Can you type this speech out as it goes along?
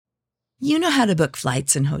You know how to book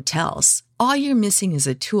flights and hotels. All you're missing is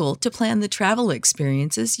a tool to plan the travel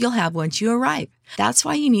experiences you'll have once you arrive. That's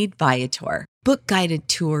why you need Viator. Book guided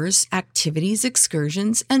tours, activities,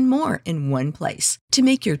 excursions, and more in one place to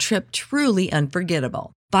make your trip truly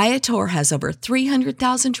unforgettable. Viator has over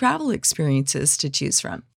 300,000 travel experiences to choose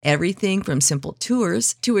from. Everything from simple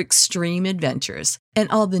tours to extreme adventures and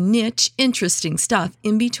all the niche, interesting stuff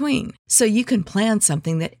in between. So you can plan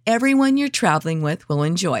something that everyone you're traveling with will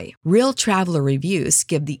enjoy. Real traveler reviews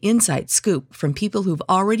give the inside scoop from people who've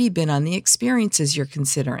already been on the experiences you're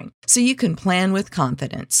considering. So you can plan with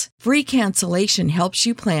confidence. Free cancellation helps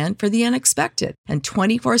you plan for the unexpected. And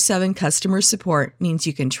 24/7 customer support means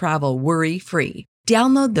you can travel worry-free.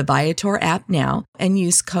 Download the Viator app now and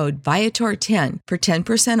use code Viator10 for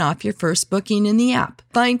 10% off your first booking in the app.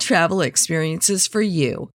 Find travel experiences for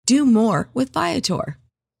you. Do more with Viator.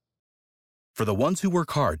 For the ones who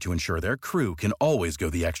work hard to ensure their crew can always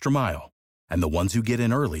go the extra mile, and the ones who get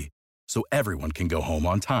in early so everyone can go home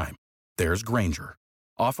on time, there's Grainger,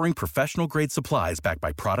 offering professional-grade supplies backed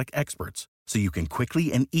by product experts so you can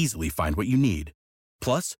quickly and easily find what you need.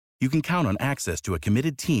 Plus, you can count on access to a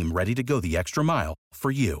committed team ready to go the extra mile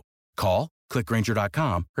for you. Call, click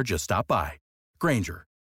Grainger.com, or just stop by. Grainger,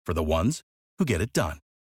 for the ones who get it done.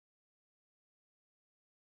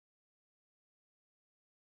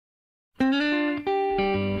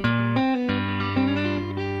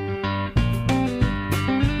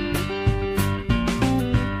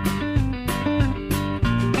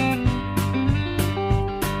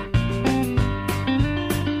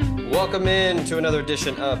 Welcome in to another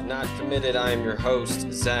edition of Not Committed. I am your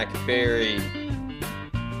host, Zach Berry.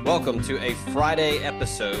 Welcome to a Friday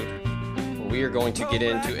episode where we are going to get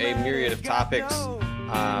into a myriad of topics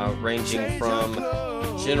ranging from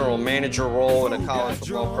general manager role in a college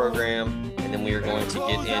football program, and then we are going to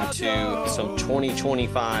get into some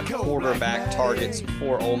 2025 quarterback targets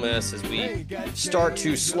for Ole Miss as we start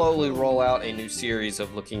to slowly roll out a new series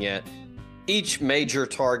of looking at each major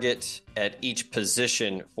target at each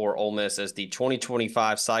position for Ole Miss as the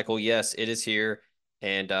 2025 cycle. Yes, it is here,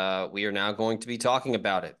 and we are now going to be talking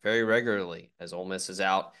about it very regularly as Ole Miss is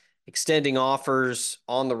out extending offers,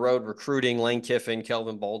 on the road recruiting. Lane Kiffin,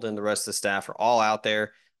 Kelvin Bolden, the rest of the staff are all out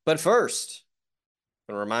there. But first,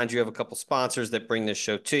 I'm going to remind you of a couple sponsors that bring this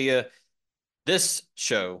show to you. This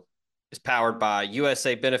show is powered by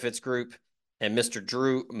USA Benefits Group and Mr.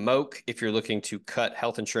 Drew Moak. If you're looking to cut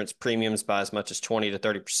health insurance premiums by as much as 20 to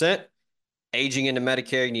 30%, aging into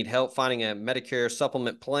Medicare, you need help finding a Medicare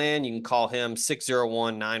supplement plan, you can call him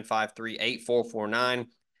 601-953-8449.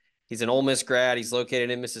 He's an Ole Miss grad. He's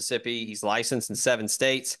located in Mississippi. He's licensed in 7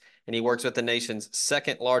 states, and he works with the nation's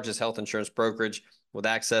second largest health insurance brokerage with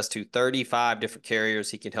access to 35 different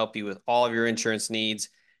carriers. He can help you with all of your insurance needs,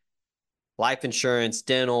 life insurance,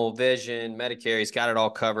 dental, vision, Medicare. He's got it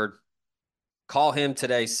all covered. Call him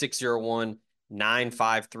today,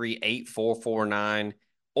 601-953-8449,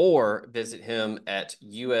 or visit him at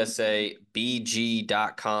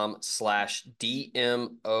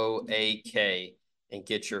usabg.com/DMOAK and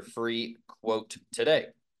get your free quote today.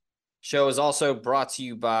 Show is also brought to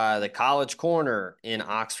you by the College Corner in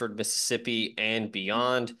Oxford, Mississippi, and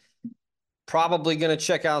beyond. Probably going to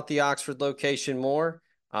check out the Oxford location more.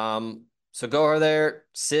 So go over there,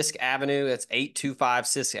 Sisk Avenue. That's 825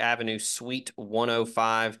 Sisk Avenue, Suite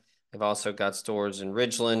 105. They've also got stores in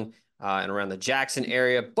Ridgeland and around the Jackson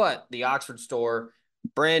area. But the Oxford store,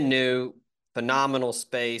 brand new, phenomenal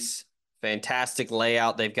space, fantastic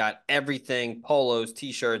layout. They've got everything, polos,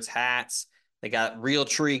 T-shirts, hats. They got Real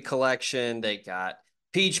Tree collection. They got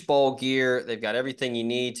Peach Bowl gear. They've got everything you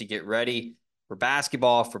need to get ready for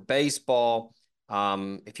basketball, for baseball.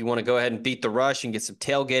 If you want to go ahead and beat the rush, you can get some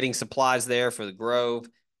tailgating supplies there for the Grove,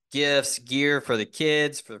 gifts, gear for the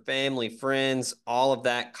kids, for family, friends, all of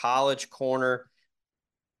that. College Corner.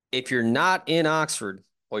 If you're not in Oxford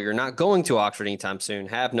or you're not going to Oxford anytime soon,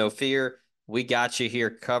 have no fear. We got you here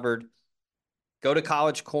covered. Go to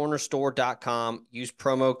collegecornerstore.com. Use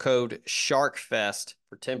promo code SharkFest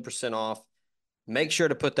for 10% off. Make sure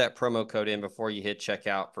to put that promo code in before you hit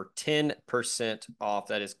checkout for 10% off.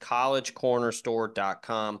 That is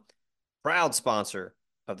collegecornerstore.com. Proud sponsor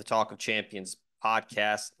of the Talk of Champions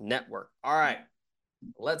podcast network. All right,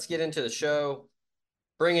 let's get into the show.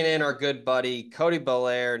 Bringing in our good buddy, Cody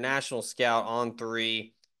Bellaire, National Scout on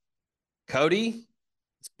 3. Cody,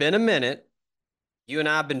 it's been a minute. You and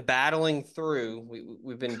I have been battling through.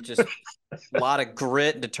 We've been just a lot of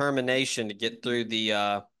grit and determination to get through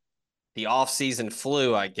the off-season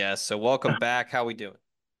flu, I guess. So welcome back. How we doing?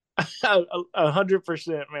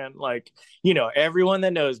 100%, man. Like, you know, everyone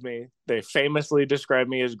that knows me, they famously describe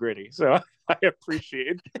me as gritty. So I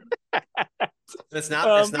appreciate It's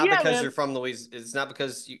not Yeah, because man. you're from Louisiana. It's not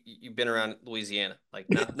because you've been around Louisiana. Like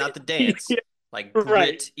not the dance, Yeah, like right.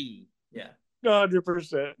 gritty. Yeah.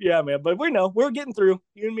 100%. Yeah, man. But we know we're getting through.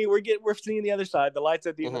 You and me, we're seeing the other side, the lights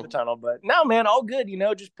at the end of the Mm-hmm. tunnel. But no, man, all good.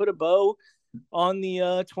 Just put a bow on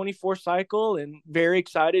the 24 cycle, and very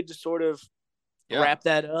excited to sort of Yeah. wrap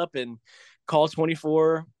that up and call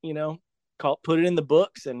 24, put it in the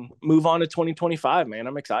books and move on to 2025, man.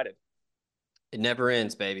 I'm excited. It never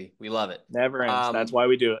ends, baby. We love it. Never ends. That's why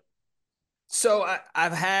we do it. So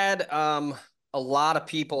I've had a lot of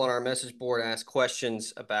people on our message board ask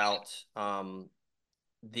questions about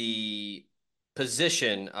the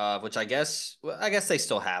position of which I guess they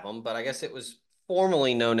still have them, but I guess it was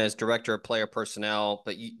formerly known as director of player personnel.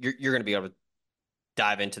 But you're going to be able to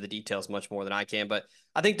dive into the details much more than I can. But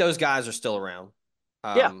I think those guys are still around.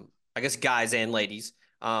 Yeah. I guess guys and ladies.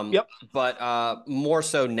 Yep. But more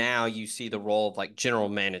so now you see the role of like general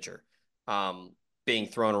manager being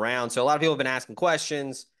thrown around. So a lot of people have been asking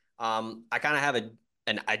questions. I kind of have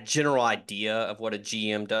a general idea of what a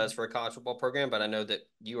GM does for a college football program, but I know that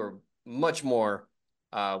you are much more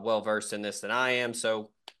well versed in this than I am.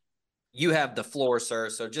 So you have the floor, sir.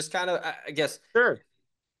 So just kind of, I guess, Sure.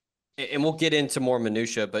 and we'll get into more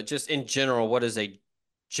minutia, but just in general, what does a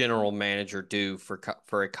general manager do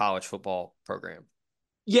for a college football program?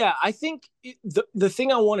 Yeah, I think the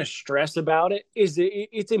thing I want to stress about it is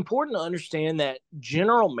it's important to understand that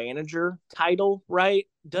general manager title, right,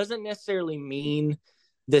 doesn't necessarily mean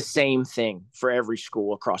the same thing for every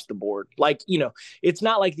school across the board. Like, it's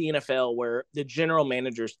not like the NFL where the general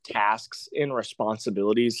manager's tasks and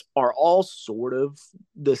responsibilities are all sort of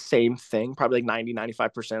the same thing, probably like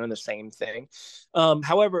 95% of the same thing.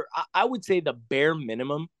 However, I would say the bare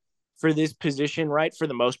minimum for this position, right, for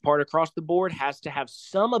the most part across the board, has to have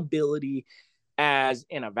some ability as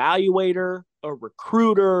an evaluator, a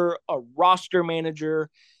recruiter, a roster manager,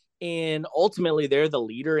 and ultimately they're the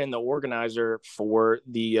leader and the organizer for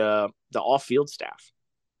the off-field staff.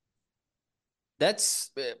 That's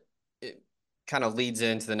it kind of leads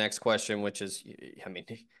into the next question, which is, I mean,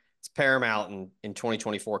 it's paramount in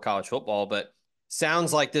 2024 college football, but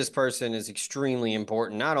sounds like this person is extremely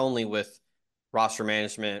important, not only with roster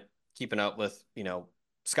management, keeping up with,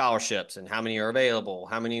 scholarships and how many are available,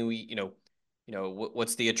 how many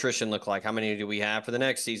what's the attrition look like? How many do we have for the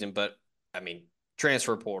next season? But I mean,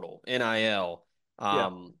 transfer portal, NIL,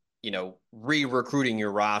 Yeah. Re-recruiting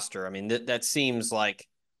your roster. I mean, that seems like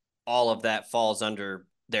all of that falls under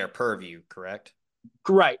their purview, correct?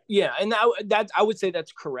 Right. Yeah. And that I would say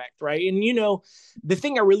that's correct. Right. And, the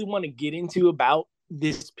thing I really want to get into about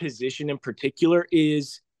this position in particular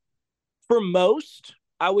is, for most,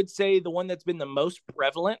 I would say the one that's been the most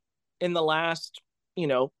prevalent in the last,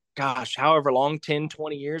 however long, 10,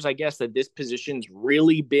 20 years, I guess, that this position's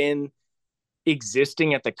really been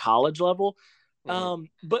existing at the college level. Mm-hmm.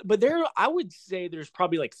 But there, I would say there's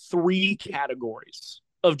probably like three categories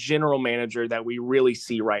of general manager that we really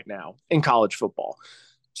see right now in college football.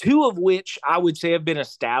 Two of which I would say have been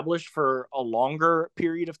established for a longer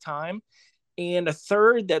period of time, and a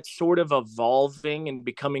third that's sort of evolving and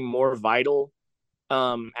becoming more vital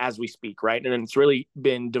as we speak, right? And it's really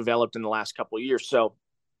been developed in the last couple of years. So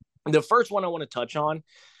the first one I want to touch on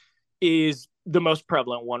is the most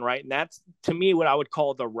prevalent one, right? And that's, to me, what I would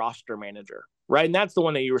call the roster manager, right? And that's the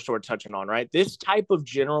one that you were sort of touching on, right? This type of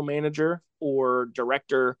general manager or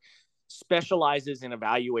director specializes in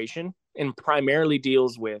evaluation and primarily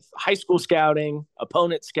deals with high school scouting,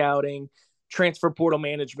 opponent scouting, transfer portal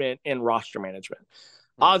management, and roster management.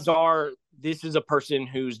 Odds are this is a person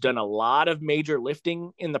who's done a lot of major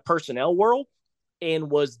lifting in the personnel world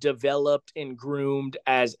and was developed and groomed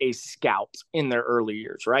as a scout in their early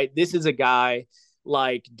years, right? This is a guy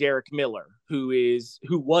like Derek Miller, who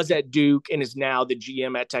was at Duke and is now the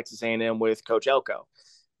GM at Texas A&M with Coach Elko.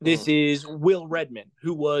 This is Will Redmond,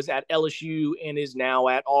 who was at LSU and is now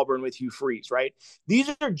at Auburn with Hugh Freeze, right? These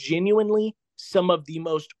are genuinely some of the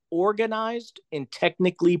most organized and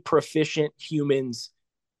technically proficient humans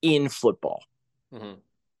in football. Mm-hmm.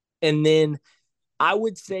 And then I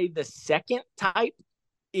would say the second type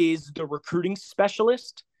is the recruiting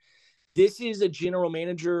specialist. This is a general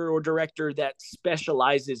manager or director that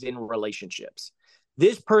specializes in relationships.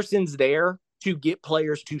 This person's there to get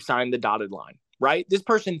players to sign the dotted line, right? This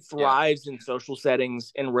person thrives in social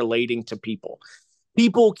settings and relating to people.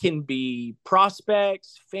 People can be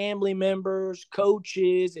prospects, family members,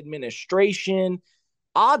 coaches, administration.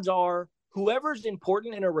 Odds are whoever's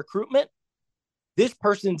important in a recruitment, this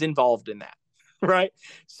person's involved in that, right?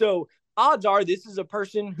 So odds are this is a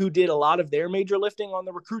person who did a lot of their major lifting on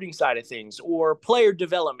the recruiting side of things or player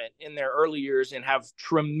development in their early years and have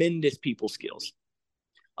tremendous people skills.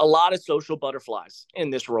 A lot of social butterflies in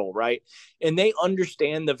this role, right? And they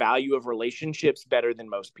understand the value of relationships better than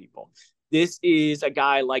most people. This is a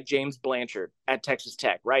guy like James Blanchard at Texas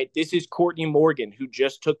Tech, right? This is Courtney Morgan, who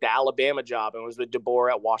just took the Alabama job and was with DeBoer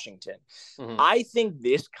at Washington. Mm-hmm. I think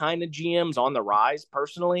this kind of GM's on the rise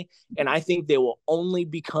personally, and I think they will only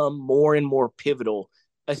become more and more pivotal,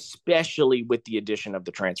 especially with the addition of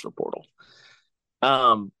the transfer portal.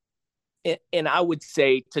 And I would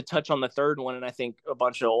say, to touch on the third one, and I think a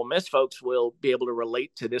bunch of Ole Miss folks will be able to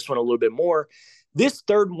relate to this one a little bit more, this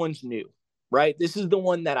third one's new, right? This is the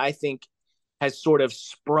one that I think has sort of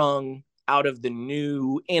sprung out of the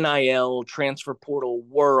new NIL transfer portal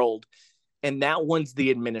world, and that one's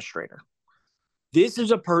the administrator. This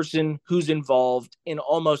is a person who's involved in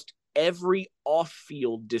almost every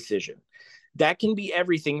off-field decision. That can be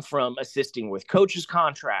everything from assisting with coaches'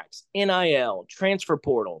 contracts, NIL, transfer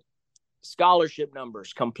portal, scholarship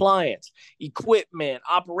numbers, compliance, equipment,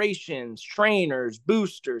 operations, trainers,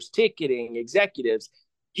 boosters, ticketing, executives,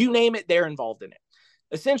 you name it, they're involved in it.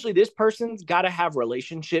 Essentially, this person's got to have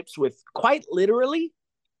relationships with quite literally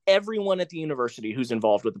everyone at the university who's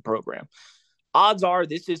involved with the program. Odds are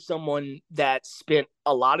this is someone that spent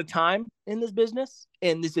a lot of time in this business,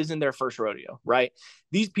 and this isn't their first rodeo, right?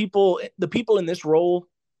 These people, the people in this role,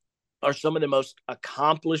 are some of the most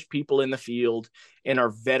accomplished people in the field and are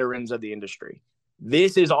veterans of the industry.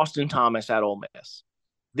 This is Austin Thomas at Ole Miss.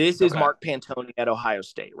 This is Mark Pantoni at Ohio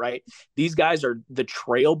State, right? These guys are the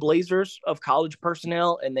trailblazers of college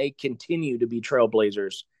personnel, and they continue to be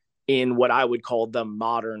trailblazers in what I would call the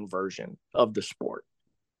modern version of the sport.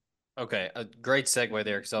 Okay, a great segue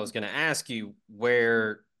there, because I was going to ask you,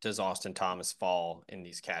 where does Austin Thomas fall in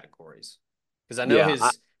these categories? Because I know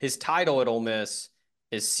his title at Ole Miss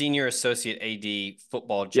is Senior Associate AD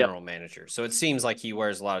Football General Manager. So it seems like he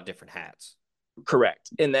wears a lot of different hats. Correct.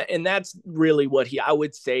 And that's really what I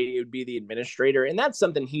would say it would be the administrator. And that's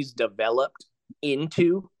something he's developed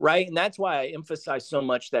into, right? And that's why I emphasize so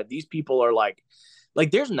much that these people are like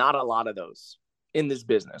there's not a lot of those in this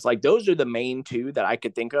business. Like, those are the main two that I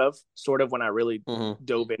could think of sort of when I really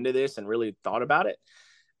dove into this and really thought about it.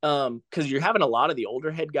 Because you're having a lot of the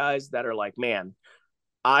older head guys that are like, man,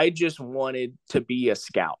 I just wanted to be a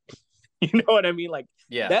scout. You know what I mean? Like,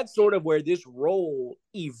 that's sort of where this role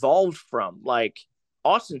evolved from. Like,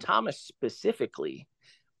 Austin Thomas specifically,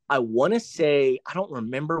 I want to say, I don't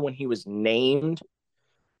remember when he was named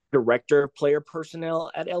director of player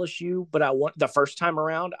personnel at LSU, but the first time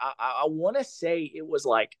around, I want to say it was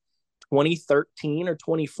like 2013 or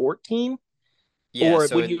 2014. Yeah, or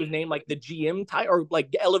so when he was named like the GM title, or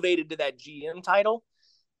like elevated to that GM title.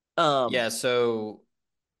 So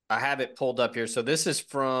I have it pulled up here. So this is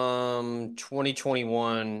from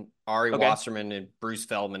 2021. Ari Wasserman and Bruce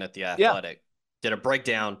Feldman at The Athletic did a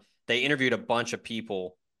breakdown. They interviewed a bunch of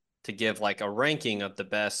people to give like a ranking of the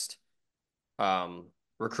best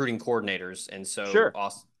recruiting coordinators. And so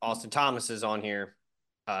Austin Thomas is on here,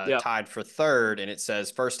 tied for third. And it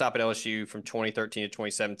says first stop at LSU from 2013 to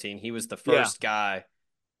 2017. He was the first guy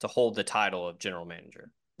to hold the title of general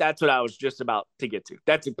manager. That's what I was just about to get to.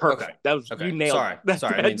 That's perfect. Okay. That was you nailed it.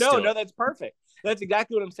 Sorry. I mean, no, that's perfect. That's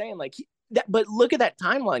exactly what I'm saying. Like, but look at that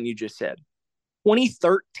timeline you just said.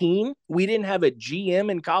 2013, we didn't have a GM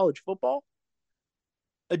in college football.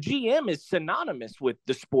 A GM is synonymous with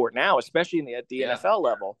the sport now, especially at the NFL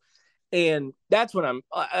level, and that's what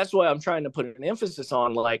that's why I'm trying to put an emphasis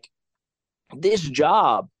on. Like, this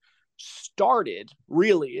job started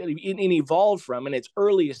really and evolved from, in its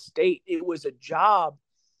earliest state, it was a job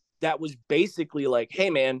that was basically like, hey,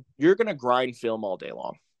 man, you're going to grind film all day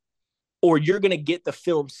long, or you're going to get the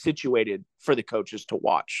film situated for the coaches to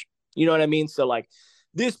watch. You know what I mean? So, like,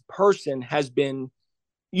 this person has been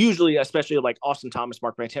usually, especially like Austin Thomas,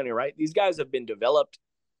 Mark Pantoni, right? These guys have been developed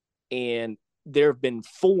and they've been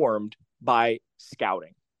formed by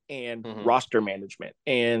scouting and roster management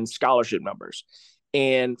and scholarship numbers.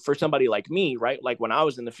 And for somebody like me, right, like when I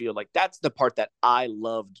was in the field, like that's the part that I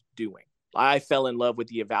loved doing. I fell in love with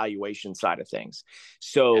the evaluation side of things.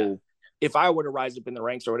 So if I were to rise up in the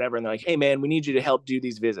ranks or whatever, and they're like, hey, man, we need you to help do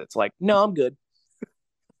these visits. Like, no, I'm good.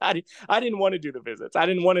 I didn't want to do the visits. I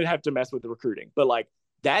didn't want to have to mess with the recruiting. But like,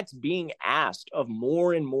 that's being asked of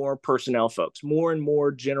more and more personnel folks, more and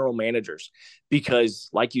more general managers, because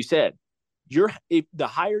like you said, if the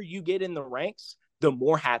higher you get in the ranks, the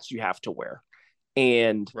more hats you have to wear.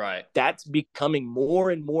 And that's becoming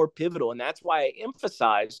more and more pivotal. And that's why I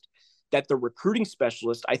emphasized that the recruiting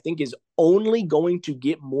specialist, I think, is only going to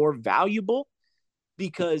get more valuable,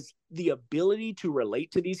 because the ability to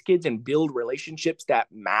relate to these kids and build relationships that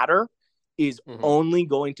matter is only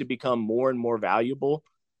going to become more and more valuable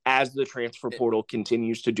as the transfer portal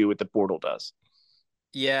continues to do what the portal does.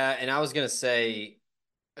 Yeah, and I was going to say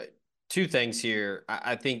two things here.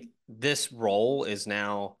 I think this role is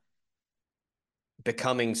now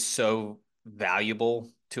becoming so valuable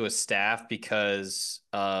to a staff because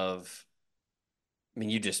of, I mean,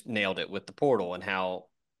 you just nailed it with the portal and how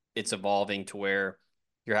it's evolving to where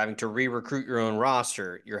you're having to re-recruit your own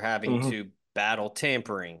roster. You're having to battle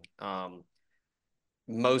tampering.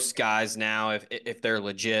 Most guys now, if they're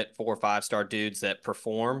legit 4 or 5 star dudes that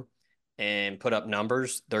perform and put up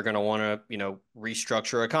numbers, they're going to want to,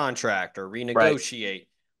 restructure a contract or renegotiate.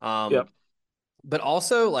 Right. But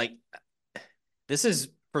also, like, this is,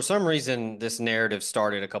 for some reason, this narrative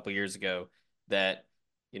started a couple years ago that,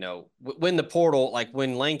 when the portal, like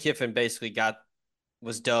when Lane Kiffin basically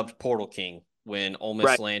was dubbed Portal King when Ole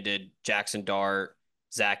Miss landed Jackson Dart,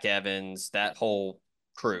 Zach Evans, that whole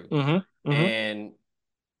crew. And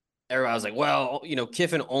everybody was like, well,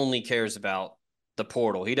 Kiffin only cares about the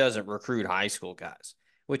portal. He doesn't recruit high school guys,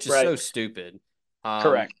 which is so stupid.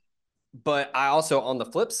 Correct. But I also, on the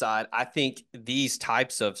flip side, I think these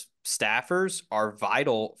types of staffers are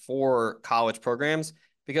vital for college programs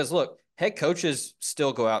because, look, head coaches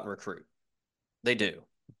still go out and recruit. They do.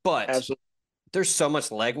 But Absolutely. There's so much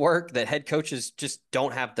legwork that head coaches just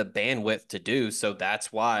don't have the bandwidth to do. So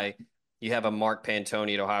that's why you have a Mark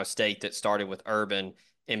Pantoni at Ohio State that started with Urban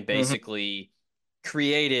and basically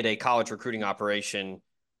created a college recruiting operation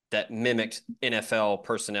that mimicked NFL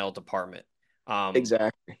personnel department.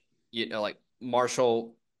 Exactly. Like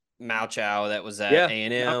Marshall Malchow that was at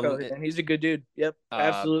A&M. And he's a good dude. Yep,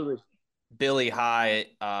 absolutely. Billy High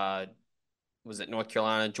was at North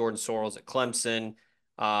Carolina. Jordan Sorrells at Clemson.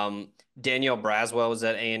 Danielle Braswell was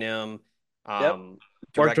at A&M.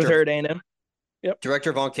 Worked with her at A&M. Yep. Director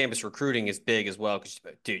of on-campus recruiting is big as well because,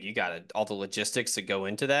 dude, you got all the logistics that go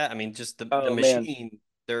into that. I mean, just the machine. Man.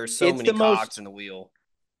 There are so many cogs in the wheel.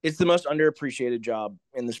 It's the most underappreciated job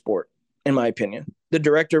in the sport, in my opinion. The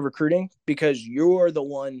director of recruiting, because you're the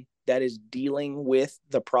one that is dealing with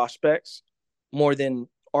the prospects more than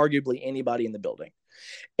arguably anybody in the building.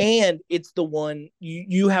 And it's the one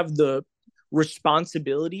you have the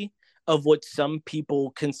responsibility of what some people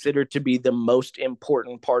consider to be the most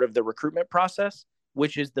important part of the recruitment process,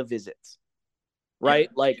 which is the visits, right?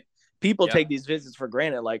 Yeah. Like people take these visits for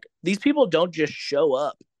granted. Like these people don't just show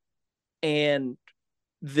up and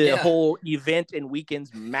the whole event and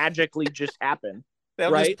weekends magically just happen.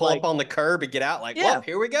 They'll just pull up on the curb and get out like, well,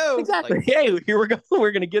 here we go. Exactly. Like, hey, here we go.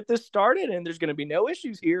 We're going to get this started and there's going to be no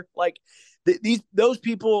issues here. Like those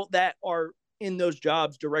people that are in those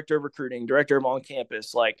jobs, director of recruiting, director of on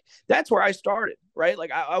campus, like that's where I started, right?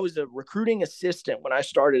 Like I was a recruiting assistant when I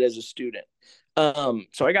started as a student.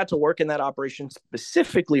 So I got to work in that operation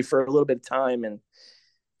specifically for a little bit of time. And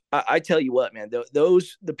I tell you what, man,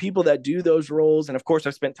 the people that do those roles, and of course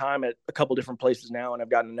I've spent time at a couple different places now and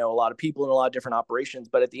I've gotten to know a lot of people in a lot of different operations,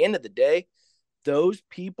 but at the end of the day, those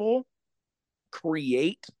people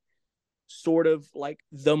create sort of like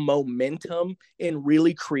the momentum and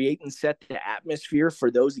really create and set the atmosphere for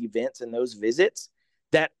those events and those visits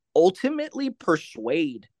that ultimately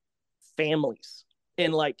persuade families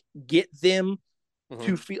and like get them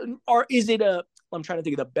to feel, or is it I'm trying to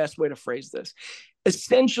think of the best way to phrase this.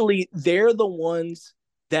 Essentially, they're the ones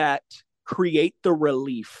that create the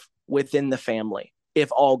relief within the family if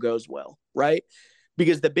all goes well, right?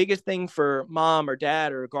 Because the biggest thing for mom or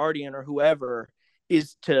dad or a guardian or whoever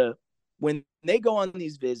is to, when they go on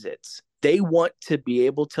these visits, they want to be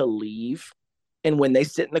able to leave. And when they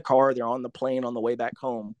sit in the car, they're on the plane on the way back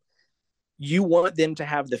home, you want them to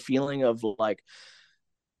have the feeling of like,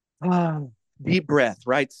 deep breath,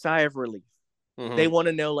 right? Sigh of relief. They want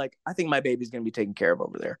to know, like, I think my baby's going to be taken care of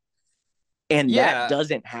over there. And that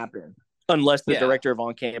doesn't happen unless the director of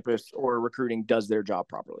on-campus or recruiting does their job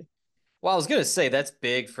properly. Well, I was going to say that's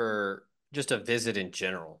big for just a visit in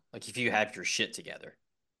general. Like if you have your shit together,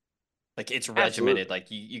 like it's regimented, like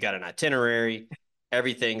you got an itinerary,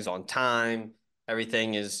 everything's on time.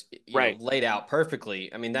 Everything is laid out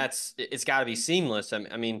perfectly. I mean, it's got to be seamless.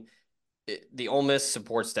 I mean, the Ole Miss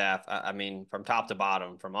support staff, I mean, from top to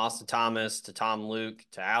bottom, from Austin Thomas to Tom Luke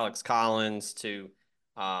to Alex Collins to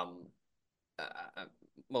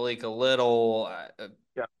Malika Little,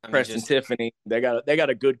 Preston Tiffany. They got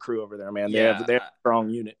a good crew over there, man. They have a strong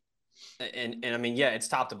unit. And I mean, it's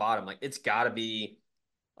top to bottom. Like it's got to be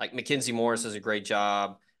like Mackenzie Morris does a great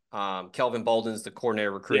job. Kelvin Bolden's the coordinator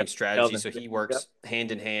of recruiting strategy, so he works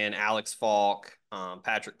hand in hand. Alex Falk,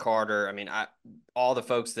 Patrick Carter. I mean, all the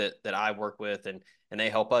folks that I work with and they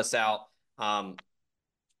help us out.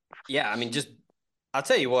 Yeah, I mean, just I'll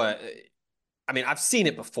tell you what. I mean, I've seen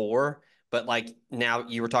it before, but like now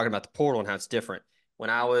you were talking about the portal and how it's different. When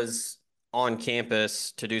I was on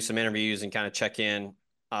campus to do some interviews and kind of check in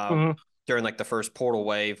Mm-hmm. during like the first portal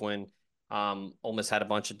wave when Ole Miss had a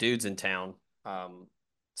bunch of dudes in town,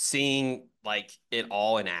 seeing like it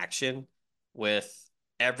all in action with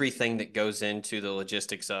everything that goes into the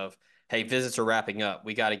logistics of, hey, visits are wrapping up.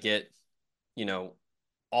 We got to get, you know,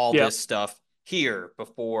 all Yep. this stuff here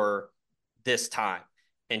before this time.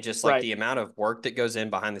 And just like Right. the amount of work that goes in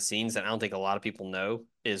behind the scenes that I don't think a lot of people know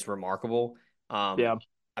is remarkable. Yeah.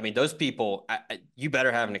 I mean, those people, you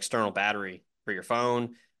better have an external battery for your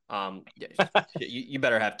phone. You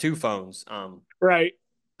better have two phones. Right.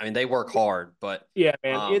 I mean, they work hard, but Yeah,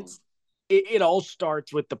 man. um, It all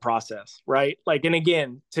starts with the process, right? Like, and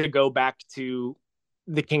again, to go back to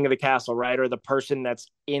the king of the castle, right? Or the person that's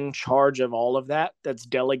in charge of all of that, that's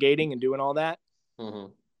delegating and doing all that.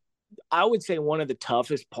 mhm. I would say one of the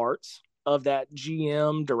toughest parts of that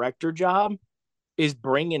GM director job is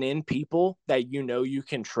bringing in people that you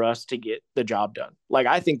can trust to get the job done. Like,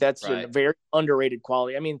 I think that's a Right. very underrated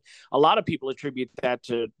quality. I mean, a lot of people attribute that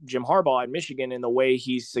to Jim Harbaugh at Michigan and the way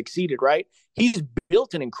he's succeeded, right? He's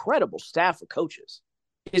built an incredible staff of coaches.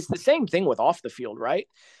 It's the same thing with off the field, right?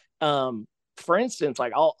 For instance,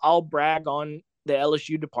 like I'll brag on the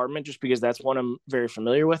LSU department just because that's one I'm very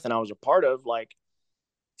familiar with and I was a part of. Like,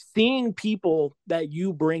 seeing people that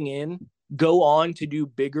you bring in go on to do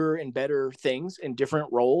bigger and better things in different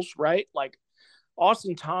roles, right? Like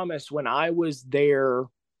Austin Thomas, when I was there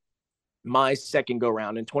my second go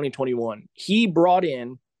round in 2021, he brought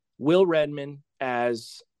in Will Redmond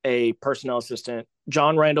as a personnel assistant,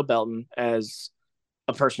 John Randall Belton as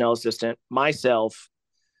a personnel assistant, myself,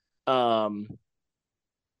 and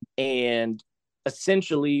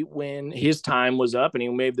essentially when his time was up and he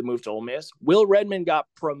made the move to Ole Miss, Will Redmond got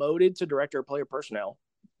promoted to director of player personnel.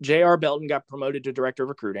 J.R. Belton got promoted to director of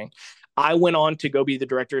recruiting. I went on to go be the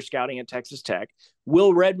director of scouting at Texas Tech.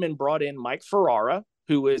 Will Redmond brought in Mike Ferrara,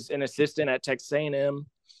 who was an assistant at Texas A&M,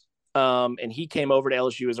 and he came over to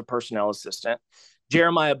LSU as a personnel assistant.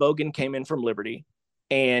 Jeremiah Bogan came in from Liberty,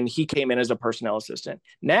 and he came in as a personnel assistant.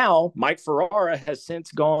 Now, Mike Ferrara has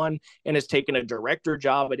since gone and has taken a director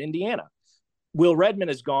job at Indiana. Will Redmond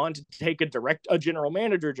has gone to take a general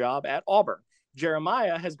manager job at Auburn.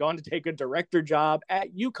 Jeremiah has gone to take a director job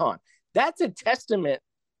at UConn. That's a testament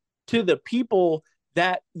to the people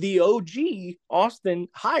that the OG Austin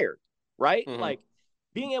hired, right? Mhm. Like,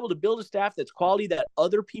 being able to build a staff that's quality that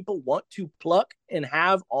other people want to pluck and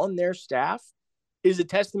have on their staff is a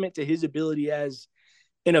testament to his ability as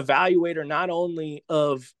an evaluator, not only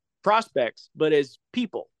of prospects, but as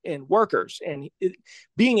people and workers, and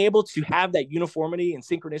being able to have that uniformity and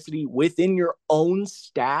synchronicity within your own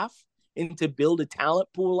staff and to build a talent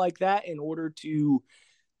pool like that in order to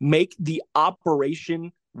make the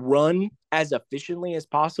operation run as efficiently as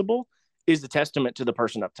possible is a testament to the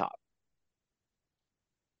person up top.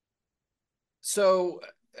 So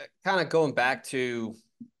kind of going back to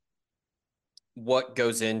what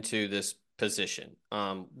goes into this position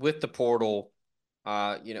with the portal.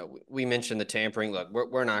 We mentioned the tampering. Look,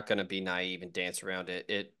 we're not going to be naive and dance around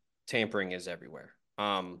it. Tampering is everywhere.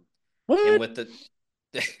 And with the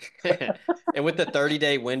and with the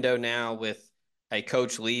 30-day window now, with a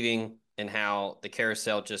coach leaving and how the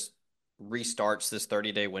carousel just restarts this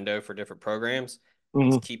 30-day window for different programs,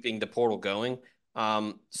 it's keeping the portal going.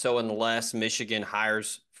 So unless Michigan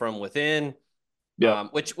hires from within, Yeah.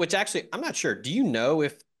 which actually I'm not sure. Do you know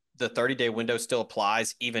if the 30-day window still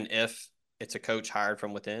applies even if it's a coach hired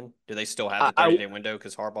from within? Do they still have the 30-day window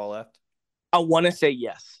because Harbaugh left? I want to say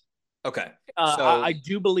yes. Okay. I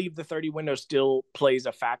do believe the 30 window still plays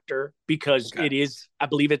a factor because Okay. I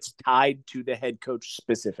believe it's tied to the head coach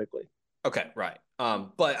specifically. Okay, right.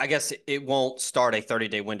 But I guess it won't start a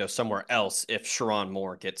 30-day window somewhere else if Sharon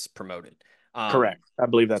Moore gets promoted. Correct. I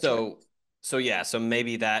believe that's right. So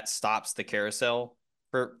maybe that stops the carousel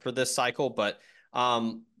for this cycle. But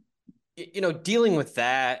dealing with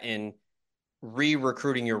that and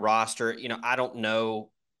re-recruiting your roster, I don't know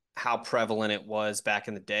how prevalent it was back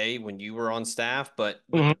in the day when you were on staff, but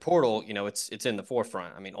with the portal, it's in the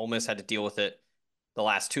forefront. I mean, Ole Miss had to deal with it the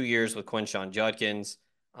last 2 years with Quinshon Judkins.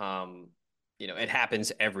 It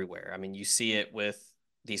happens everywhere. I mean, you see it with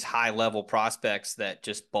these high-level prospects that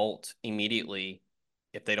just bolt immediately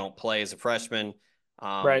if they don't play as a freshman.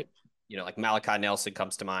 Right. Like Malachi Nelson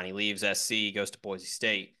comes to mind. He leaves SC, goes to Boise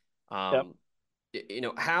State. Yep.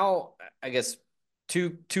 How, I guess,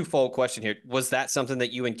 twofold question here. Was that something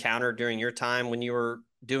that you encountered during your time when you were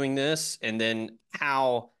doing this? And then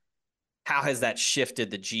how has that shifted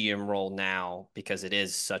the GM role now? Because it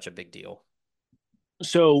is such a big deal.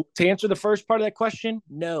 So to answer the first part of that question,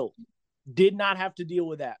 no, did not have to deal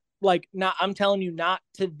with that. Like, not, I'm telling you, not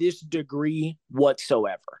to this degree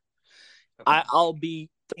whatsoever. Okay. I'll be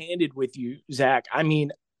candid with you, Zach. I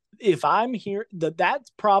mean, if I'm here,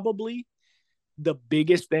 that's probably the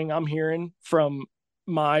biggest thing I'm hearing from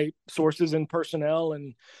my sources in personnel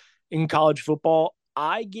and in college football.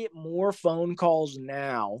 I get more phone calls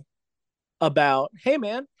now about, hey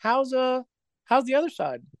man, how's the other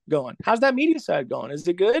side going? How's that media side going? Is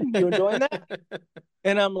it good? You enjoying that?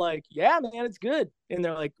 And I'm like, yeah, man, it's good. And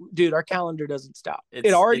they're like, dude, our calendar doesn't stop.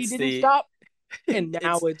 It already didn't stop. And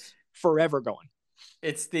now it's forever going.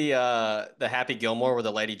 It's the Happy Gilmore where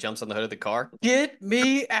the lady jumps on the hood of the car. Get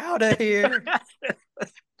me out of here.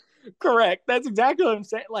 Correct. That's exactly what I'm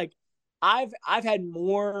saying. Like, I've had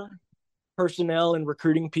more personnel and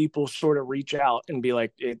recruiting people sort of reach out and be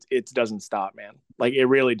like, it doesn't stop, man. Like, it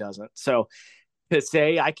really doesn't. So to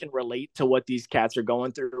say I can relate to what these cats are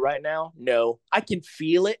going through right now, no. I can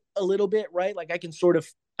feel it a little bit, right? Like, I can sort of,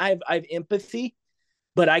 I have empathy,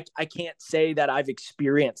 but I can't say that I've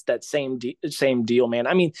experienced that same deal, man.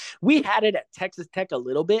 I mean, we had it at Texas Tech a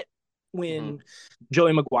little bit when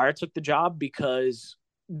Joey McGuire took the job, because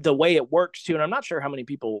the way it works too, and I'm not sure how many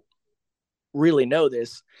people really know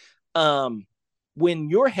this, when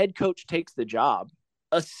your head coach takes the job,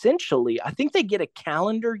 essentially, I think they get a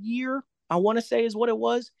calendar year, I want to say is what it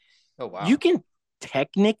was. Oh, wow. You can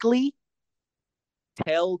technically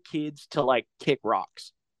tell kids to like kick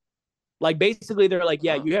rocks. Like, basically they're like,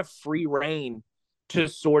 yeah, you have free reign to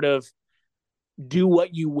sort of do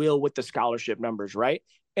what you will with the scholarship numbers, right?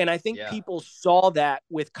 And I think people saw that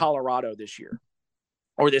with Colorado this year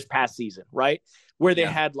or this past season, right? Where they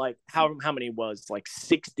had like, how many was like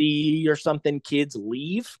 60 or something kids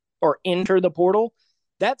leave or enter the portal.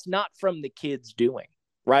 That's not from the kids doing,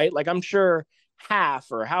 right? Like, I'm sure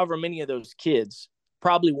half or however many of those kids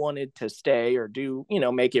probably wanted to stay or do,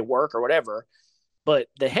 make it work or whatever. But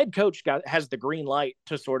the head coach has the green light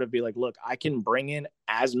to sort of be like, look, I can bring in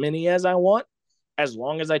as many as I want. As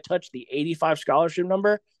long as I touch the 85 scholarship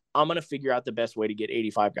number, I'm going to figure out the best way to get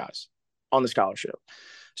 85 guys on the scholarship.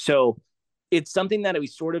 So it's something that we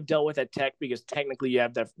sort of dealt with at Tech, because technically you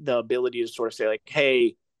have the ability to sort of say like,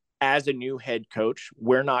 hey, as a new head coach,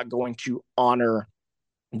 we're not going to honor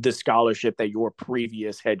the scholarship that your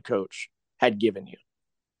previous head coach had given you.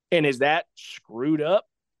 And is that screwed up?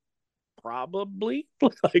 Probably.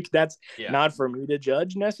 Like, that's not for me to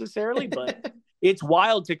judge necessarily, but it's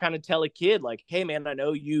wild to kind of tell a kid like, hey man, I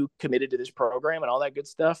know you committed to this program and all that good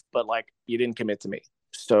stuff, but like, you didn't commit to me.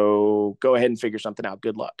 So go ahead and figure something out.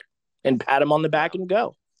 Good luck. And pat him on the back and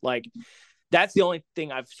go. Like, that's the only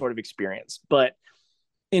thing I've sort of experienced. But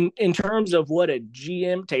in terms of what a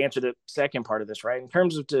GM, to answer the second part of this, right? In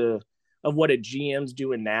terms of what a GM's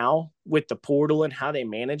doing now with the portal and how they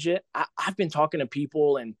manage it, I've been talking to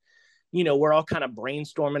people and, we're all kind of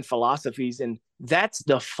brainstorming philosophies. And that's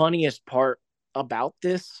the funniest part about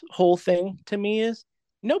this whole thing to me is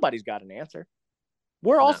nobody's got an answer.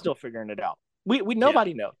 We're all still figuring it out. We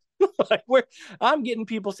nobody knows. Like, I'm getting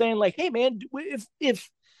people saying like, hey man, if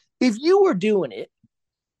you were doing it,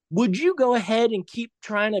 would you go ahead and keep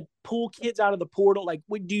trying to pull kids out of the portal? Like,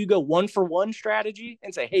 do you go 1-for-1 strategy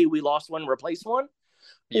and say, hey, we lost one, replace one?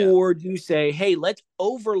 Yeah. Or do you say, hey, let's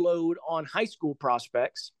overload on high school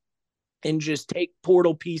prospects and just take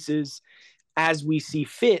portal pieces as we see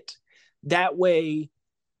fit? That way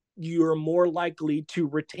you're more likely to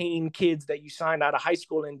retain kids that you signed out of high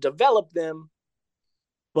school and develop them.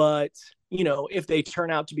 But, if they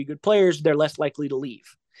turn out to be good players, they're less likely to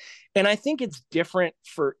leave. And I think it's different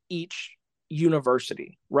for each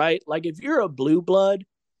university, right? Like, if you're a blue blood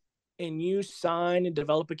and you sign and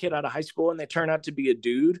develop a kid out of high school and they turn out to be a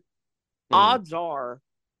dude, odds are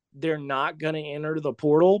they're not going to enter the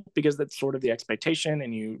portal, because that's sort of the expectation,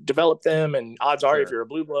 and you develop them. And odds are, if you're a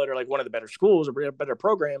blue blood or like one of the better schools or better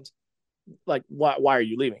programs, like, why are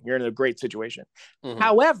you leaving? You're in a great situation.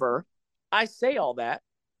 However, I say all that,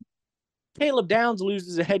 Caleb Downs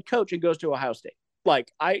loses a head coach and goes to Ohio State.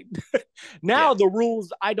 Like, the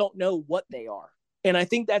rules, I don't know what they are. And I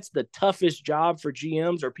think that's the toughest job for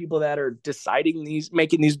GMs or people that are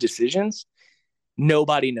making these decisions.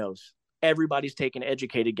 Nobody knows. Everybody's taking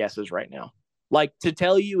educated guesses right now. Like, to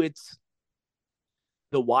tell you it's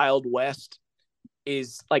the Wild West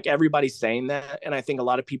is like, everybody's saying that. And I think a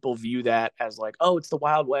lot of people view that as like, oh, it's the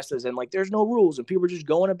Wild West, as in like, there's no rules and people are just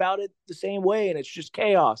going about it the same way and it's just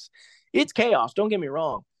chaos. It's chaos. Don't get me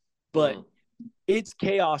wrong. But it's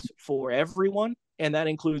chaos for everyone. And that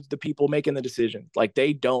includes the people making the decision. Like,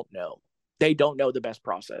 they don't know. They don't know the best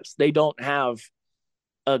process. They don't have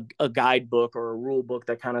a guidebook or a rule book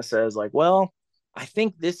that kind of says, like, well, I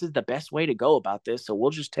think this is the best way to go about this, so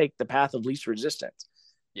we'll just take the path of least resistance.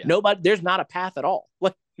 Yeah. There's not a path at all.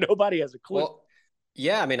 Like, nobody has a clue. Well,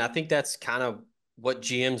 yeah, I mean, I think that's kind of what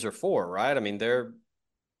GMs are for, right? I mean, they're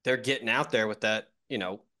getting out there with that,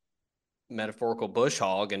 metaphorical bush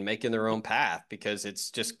hog and making their own path, because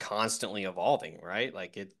it's just constantly evolving, right?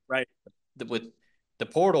 Like right. With the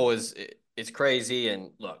portal it's crazy.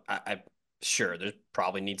 And look, I sure there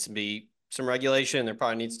probably needs to be some regulation. There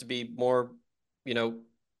probably needs to be more,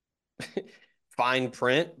 fine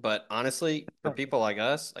print. But honestly, for people like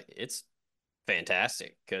us, like, it's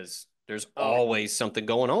fantastic because there's always something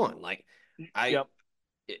going on. Like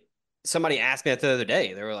somebody asked me that the other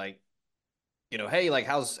day. They were like, hey, like,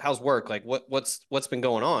 how's work? Like, what's been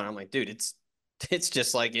going on? I'm like, dude, it's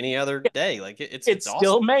just like any other day. Like, it's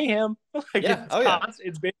still awesome. Mayhem. Like, yeah.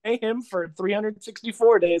 It's been mayhem for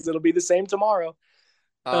 364 days. It'll be the same tomorrow.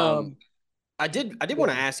 I did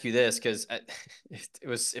want to ask you this, because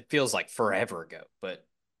it feels like forever ago, but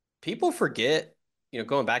people forget,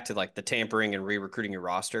 going back to like the tampering and re-recruiting your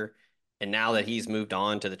roster, and now that he's moved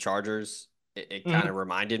on to the Chargers, it kind of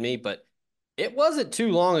reminded me. But it wasn't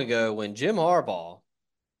too long ago when Jim Harbaugh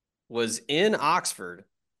was in Oxford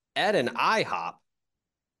at an IHOP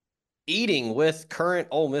eating with current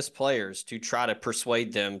Ole Miss players to try to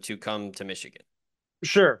persuade them to come to Michigan.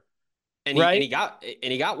 Sure. And he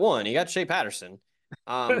got one. He got Shea Patterson.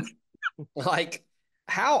 Like,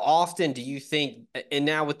 how often do you think? And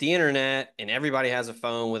now with the internet and everybody has a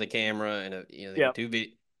phone with a camera and they can do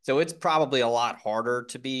video, so it's probably a lot harder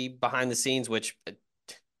to be behind the scenes. Which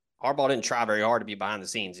Harbaugh didn't try very hard to be behind the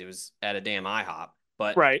scenes. He was at a damn IHOP.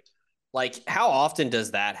 But like, how often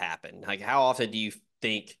does that happen? Like, how often do you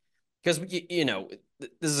think? Because this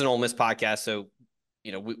is an Ole Miss podcast, so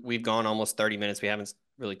we've gone almost 30 minutes. We haven't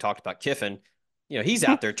really talked about Kiffin. He's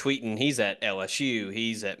out there tweeting. He's at LSU.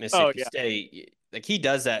 He's at Mississippi State. Like, he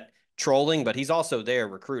does that trolling, but he's also there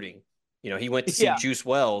recruiting. He went to see Juice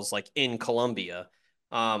Wells, like, in Columbia.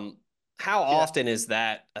 How often is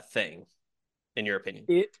that a thing, in your opinion?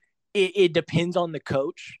 It depends on the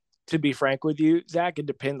coach, to be frank with you, Zach. It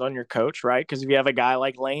depends on your coach, right? Because if you have a guy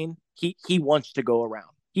like Lane, he wants to go around.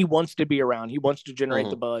 He wants to be around. He wants to generate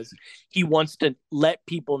the buzz. He wants to let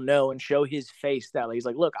people know and show his face that he's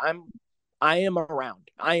like, look, I am around.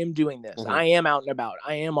 I am doing this. I am out and about.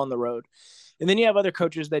 I am on the road. And then you have other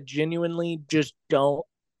coaches that genuinely just don't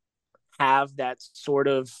have that sort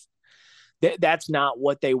of, that's not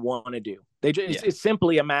what they want to do. It's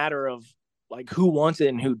simply a matter of, like, who wants it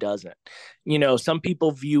and who doesn't. Some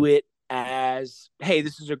people view it as, hey,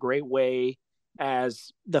 this is a great way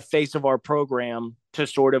as the face of our program to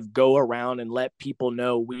sort of go around and let people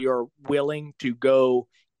know we are willing to go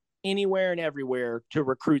anywhere and everywhere to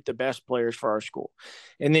recruit the best players for our school.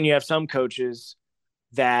 And then you have some coaches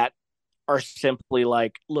that are simply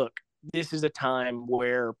like, look, this is a time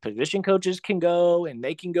where position coaches can go and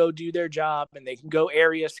they can go do their job, and they can go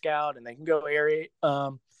area scout, and they can go area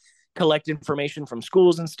collect information from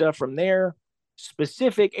schools and stuff from their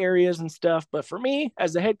specific areas and stuff. But for me,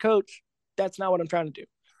 as the head coach, that's not what I'm trying to do.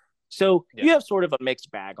 So you have sort of a mixed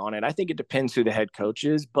bag on it. I think it depends who the head coach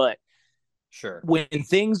is, but sure, when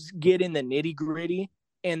things get in the nitty gritty,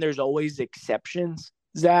 and there's always exceptions,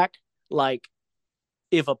 Zach, like,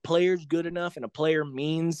 if a player's good enough and a player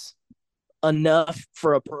means enough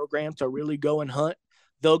for a program to really go and hunt,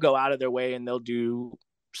 they'll go out of their way and they'll do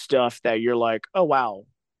stuff that you're like, oh, wow,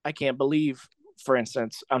 I can't believe. For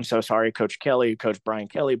instance, I'm so sorry, Coach Brian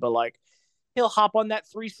Kelly, but like, he'll hop on that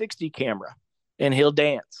 360 camera and he'll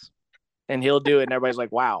dance and he'll do it. And everybody's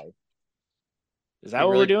like, wow, is that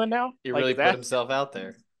what we're doing now? He really put himself out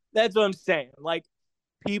there. That's what I'm saying. Like,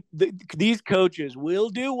 these coaches will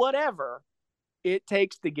do whatever it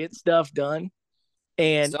takes to get stuff done.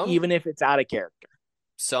 And even if it's out of character.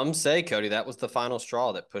 Some say, Cody, that was the final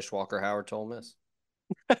straw that pushed Walker Howard to Ole Miss.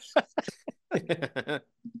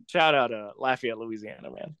 Shout out to Lafayette, Louisiana,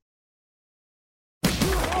 man.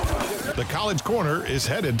 The College Corner is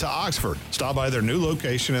headed to Oxford. Stop by their new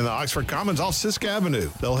location in the Oxford Commons off Sisk Avenue.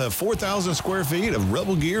 They'll have 4,000 square feet of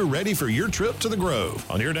Rebel gear ready for your trip to the Grove.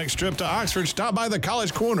 On your next trip to Oxford, stop by the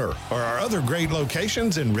College Corner or our other great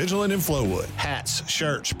locations in Ridgeland and Flowood. Hats,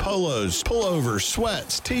 shirts, polos, pullovers,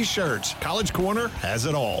 sweats, T-shirts. College Corner has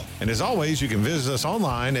it all. And as always, you can visit us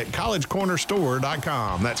online at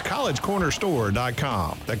collegecornerstore.com. That's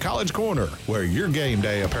collegecornerstore.com. The College Corner, where your game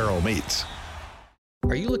day apparel meets.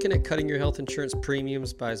 Are you looking at cutting your health insurance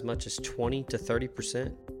premiums by as much as 20 to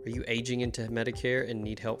 30%? Are you aging into Medicare and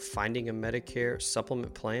need help finding a Medicare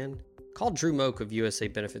supplement plan? Call Drew Moak of USA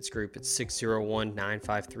Benefits Group at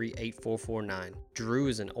 601-953-8449. Drew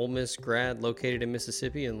is an Ole Miss grad located in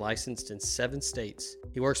Mississippi and licensed in 7 states.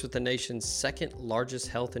 He works with the nation's second largest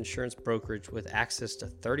health insurance brokerage with access to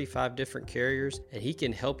 35 different carriers, and he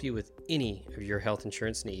can help you with any of your health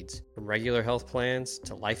insurance needs. From regular health plans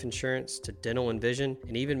to life insurance to dental and vision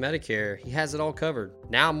and even Medicare, he has it all covered.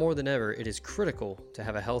 Now more than ever, it is critical to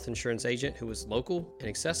have a health insurance agent who is local and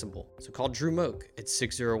accessible. So call Drew Moak at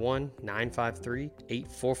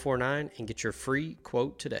 601-953-8449 and get your free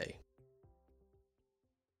quote today.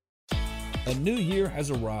 A new year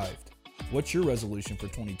has arrived. What's your resolution for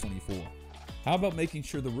 2024? How about making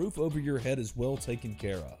sure the roof over your head is well taken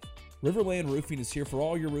care of? Riverland Roofing is here for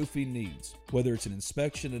all your roofing needs. Whether it's an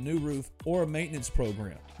inspection, a new roof, or a maintenance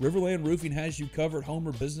program, Riverland Roofing has you covered, home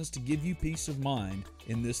or business, to give you peace of mind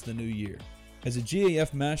in the new year. As a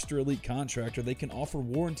GAF Master Elite contractor, they can offer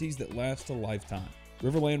warranties that last a lifetime.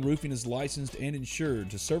 Riverland Roofing is licensed and insured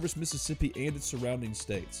to service Mississippi and its surrounding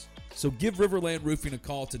states. So give Riverland Roofing a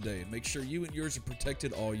call today and make sure you and yours are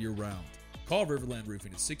protected all year round. Call Riverland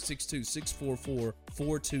Roofing at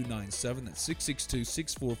 662-644-4297. That's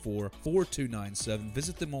 662-644-4297.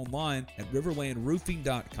 Visit them online at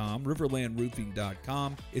riverlandroofing.com,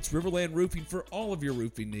 riverlandroofing.com. It's Riverland Roofing for all of your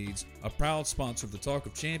roofing needs, a proud sponsor of the Talk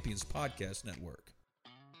of Champions podcast network.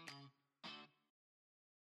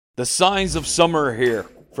 The signs of summer are here.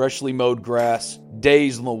 Freshly mowed grass,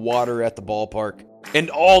 days on the water at the ballpark, and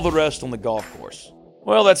all the rest on the golf course.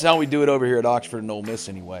 Well, that's how we do it over here at Oxford and Ole Miss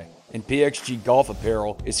anyway. And PXG Golf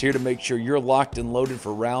Apparel is here to make sure you're locked and loaded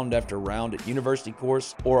for round after round at University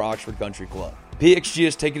Course or Oxford Country Club. PXG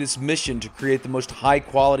has taken its mission to create the most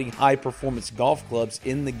high-quality, high-performance golf clubs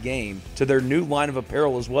in the game to their new line of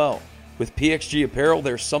apparel as well. With PXG Apparel,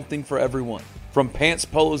 there's something for everyone. From pants,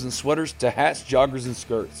 polos, and sweaters to hats, joggers, and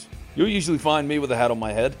skirts. You'll usually find me with a hat on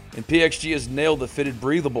my head, and PXG has nailed the fitted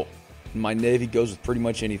breathable. And my navy goes with pretty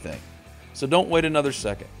much anything. So don't wait another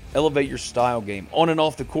second. Elevate your style game on and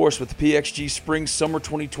off the course with the PXG Spring Summer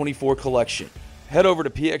 2024 collection. Head over to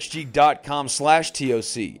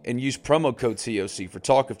pxg.com/TOC and use promo code TOC for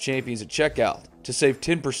Talk of Champions at checkout to save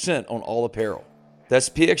 10% on all apparel. That's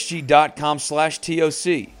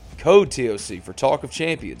pxg.com/TOC, code TOC for Talk of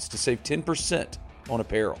Champions to save 10% on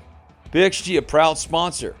apparel. PXG, a proud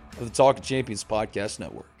sponsor of the Talk of Champions podcast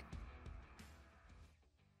network.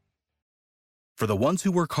 For the ones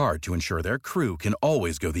who work hard to ensure their crew can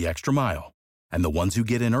always go the extra mile, and the ones who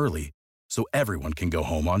get in early so everyone can go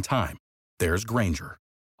home on time, there's Grainger,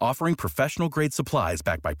 offering professional-grade supplies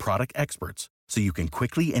backed by product experts so you can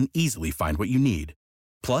quickly and easily find what you need.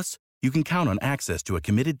 Plus, you can count on access to a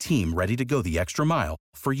committed team ready to go the extra mile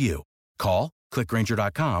for you. Call, click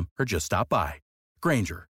Grainger.com, or just stop by.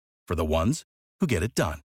 Grainger, for the ones who get it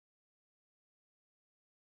done.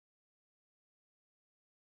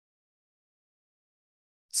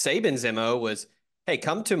 Saban's MO was, hey,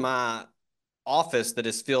 come to my office that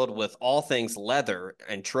is filled with all things leather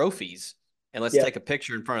and trophies, and let's take a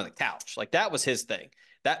picture in front of the couch. Like, that was his thing.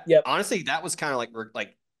 That honestly, that was kind of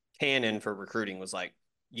like canon for recruiting, was like,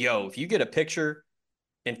 yo, if you get a picture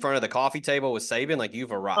in front of the coffee table with Saban, like,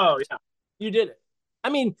 you've arrived. Oh, yeah. You did it. I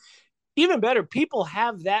mean, even better, people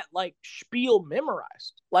have that, like, spiel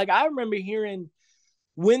memorized. Like, I remember hearing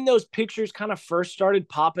when those pictures kind of first started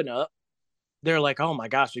popping up, they're like, oh my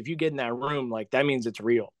gosh, if you get in that room, like, that means it's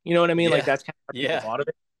real. You know what I mean? Yeah. Like, that's kind of how people thought of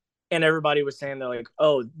it. And everybody was saying, they're like,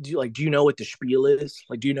 oh, do you know what the spiel is?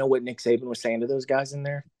 Like, do you know what Nick Saban was saying to those guys in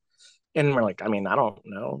there? And we're like, I mean, I don't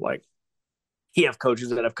know. Like, he have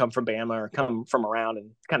coaches that have come from Bama or come from around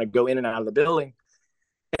and kind of go in and out of the building.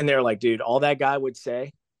 And they're like, dude, all that guy would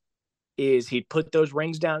say is he'd put those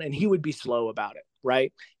rings down and he would be slow about it,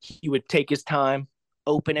 right? He would take his time,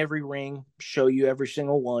 open every ring, show you every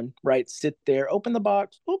single one, right? Sit there, open the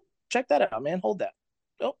box. Oh, check that out, man. Hold that.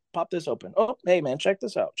 Oh, pop this open. Oh, hey, man, check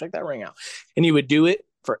this out. Check that ring out. And he would do it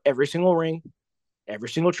for every single ring, every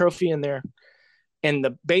single trophy in there. And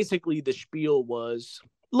basically the spiel was,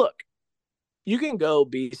 look, you can go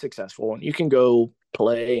be successful and you can go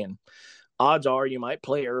play, and odds are you might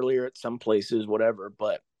play earlier at some places, whatever.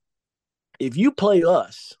 But if you play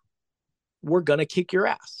us, we're going to kick your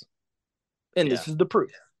ass. And this is the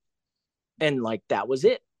proof. And, like, that was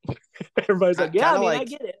it. Everybody's like, yeah, I mean, like, I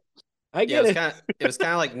get it. I get it. It was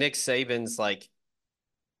kind of like Nick Saban's, like,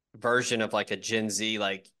 version of, like, a Gen Z,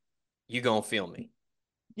 like, you gonna feel me.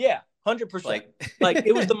 Yeah, 100%. Like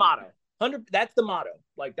it was the motto. That's the motto.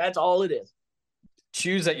 Like, that's all it is.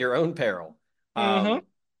 Choose at your own peril. Mm-hmm.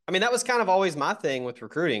 I I mean, that was kind of always my thing with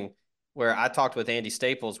recruiting, where I talked with Andy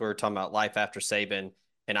Staples. We were talking about life after Saban.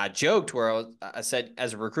 And I joked where I said,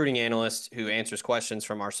 as a recruiting analyst who answers questions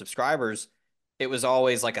from our subscribers, it was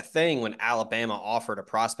always like a thing when Alabama offered a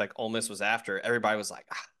prospect Ole Miss was after. Everybody was like,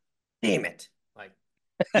 damn it. Like,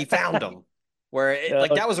 he found them. Where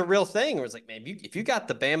like that was a real thing. It was like, man, if you got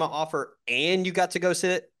the Bama offer and you got to go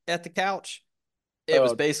sit at the couch, it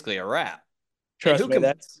was basically a wrap. Trust me,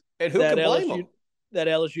 who can blame them? That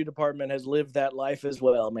LSU department has lived that life as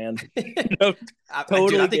well, man.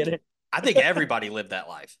 Totally get it. I think everybody lived that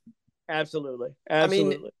life. Absolutely. I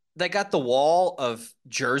mean, they got the wall of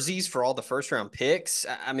jerseys for all the first-round picks.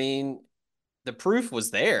 I mean, the proof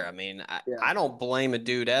was there. I mean, I don't blame a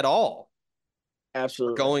dude at all.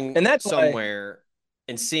 Absolutely. Going and that's somewhere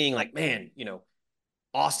and seeing like, man,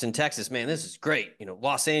 Austin, Texas, man, this is great.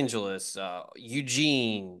 Los Angeles,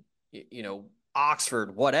 Eugene,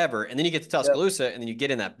 Oxford, whatever. And then you get to Tuscaloosa and then you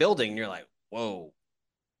get in that building and you're like, whoa.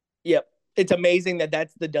 Yep. It's amazing that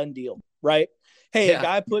that's the done deal, right? Hey, a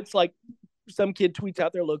guy puts like some kid tweets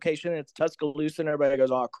out their location and it's Tuscaloosa and everybody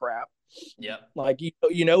goes, oh, crap. Yeah. Like,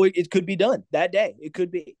 it could be done that day. It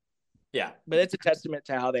could be. Yeah. But it's a testament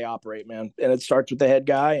to how they operate, man. And it starts with the head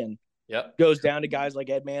guy and goes down to guys like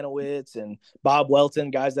Ed Manowitz and Bob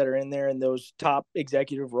Welton, guys that are in there in those top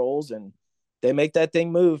executive roles. And they make that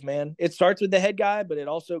thing move, man. It starts with the head guy, but it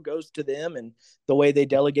also goes to them and the way they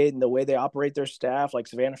delegate and the way they operate their staff. Like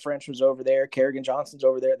Savannah French was over there. Kerrigan Johnson's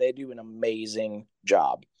over there. They do an amazing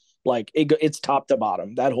job. Like it's top to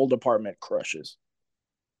bottom. That whole department crushes.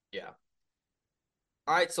 Yeah.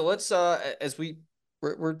 All right. So let's, as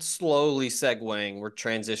we're slowly segueing, we're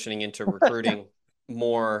transitioning into recruiting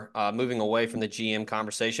more, moving away from the GM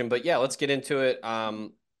conversation. But yeah, let's get into it.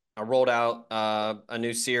 I rolled out a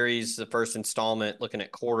new series, the first installment, looking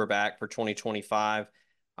at quarterback for 2025.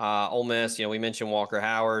 Ole Miss, we mentioned Walker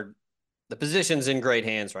Howard. The position's in great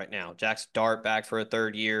hands right now. Jackson Dart back for a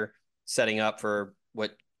third year, setting up for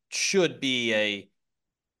what should be a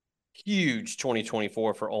huge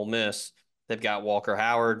 2024 for Ole Miss. They've got Walker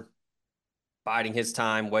Howard biding his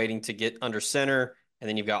time, waiting to get under center. And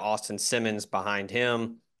then you've got Austin Simmons behind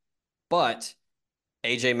him. But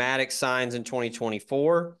AJ Maddox signs in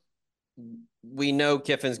 2024. We know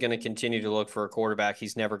Kiffin's going to continue to look for a quarterback.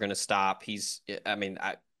 He's never going to stop.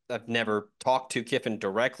 I've never talked to Kiffin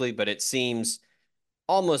directly, but it seems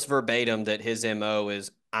almost verbatim that his MO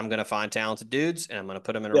is, I'm going to find talented dudes and I'm going to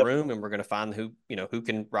put them in a room and we're going to find who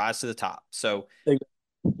can rise to the top. So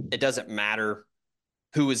it doesn't matter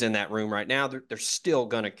who is in that room right now. They're still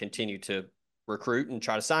going to continue to recruit and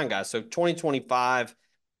try to sign guys. So 2025, let's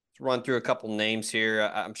run through a couple names here.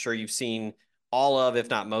 I'm sure you've seen all of, if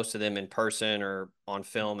not most of them in person or on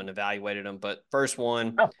film and evaluated them. But first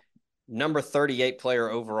one, number 38 player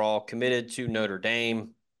overall, committed to Notre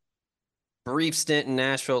Dame. Brief stint in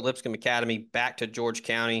Nashville at Lipscomb Academy, back to George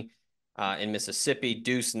County in Mississippi.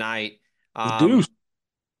 Deuce Knight. Deuce.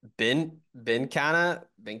 Been kind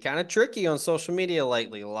of tricky on social media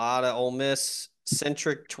lately. A lot of Ole Miss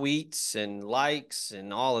centric tweets and likes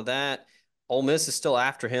and all of that. Ole Miss is still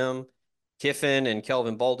after him. Kiffin and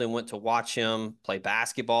Kelvin Bolden went to watch him play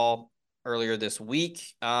basketball earlier this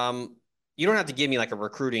week. You don't have to give me like a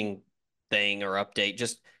recruiting thing or update.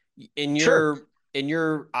 Just in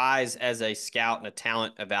your eyes as a scout and a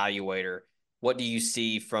talent evaluator, what do you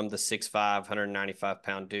see from the 6'5",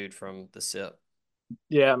 195-pound dude from the SIP?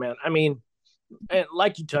 Yeah, man. I mean, and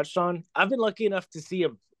like you touched on, I've been lucky enough to see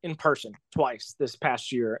him in person twice this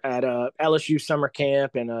past year at LSU summer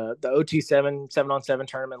camp and the OT7 7-on-7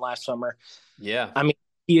 tournament last summer. Yeah. I mean,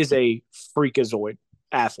 he is a freakazoid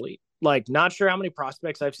athlete. Like, not sure how many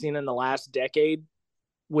prospects I've seen in the last decade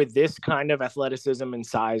with this kind of athleticism and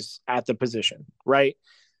size at the position, right?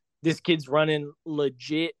 This kid's running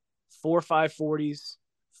legit 4.5 40s,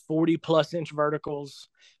 40+ inch verticals,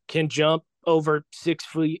 can jump over 6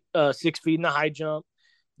 feet in the high jump,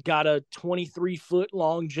 got a 23-foot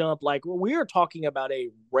long jump. Like, we are talking about a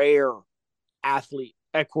rare athlete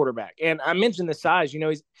at quarterback. And I mentioned the size,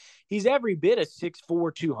 he's every bit of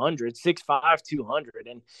 6'4", 200, 6'5", 200.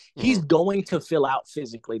 And he's going to fill out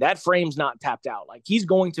physically. That frame's not tapped out. Like, he's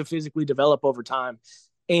going to physically develop over time.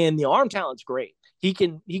 And the arm talent's great. He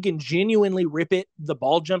can genuinely rip it. The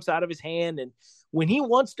ball jumps out of his hand. And when he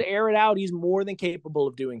wants to air it out, he's more than capable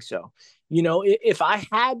of doing so. If I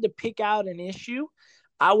had to pick out an issue,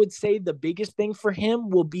 I would say the biggest thing for him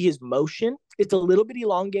will be his motion. It's a little bit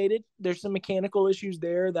elongated. There's some mechanical issues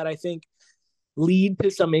there that I think lead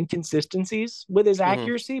to some inconsistencies with his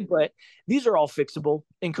accuracy, but these are all fixable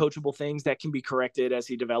and coachable things that can be corrected as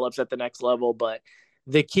he develops at the next level. But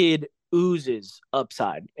the kid oozes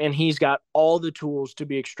upside, and he's got all the tools to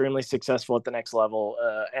be extremely successful at the next level.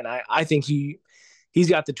 And I think he's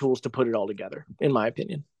got the tools to put it all together, in my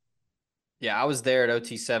opinion. Yeah, I was there at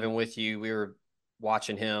OT7 with you. We were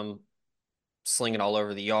watching him slinging all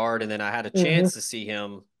over the yard, and then I had a chance to see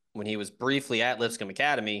him when he was briefly at Lipscomb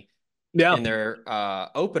Academy in their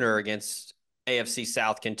opener against AFC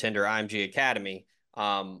South contender IMG Academy.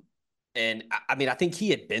 And I mean, I think he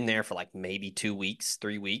had been there for like maybe 2 weeks,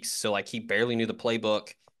 3 weeks. So like he barely knew the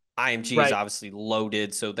playbook. IMG is obviously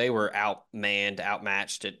loaded. So they were outmanned,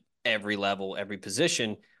 outmatched at every level, every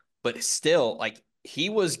position. But still, like he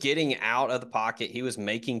was getting out of the pocket. He was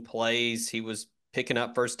making plays. He was picking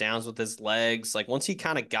up first downs with his legs. Like once he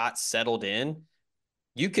kind of got settled in,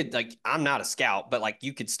 you could like, I'm not a scout, but like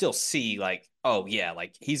you could still see like, oh yeah,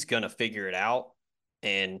 like he's going to figure it out.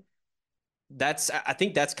 And I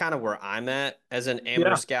think that's kind of where I'm at as an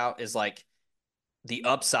amateur scout is like the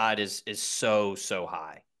upside is so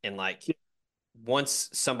high. And like once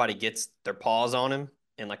somebody gets their paws on him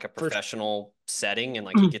in like a professional setting and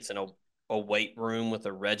like he gets in a weight room with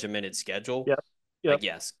a regimented schedule, like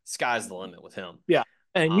yes, sky's the limit with him. Yeah.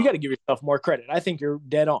 And you got to give yourself more credit. I think you're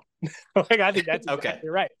dead on. Like I think that's exactly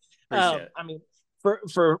right. I mean,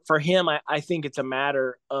 for him, I think it's a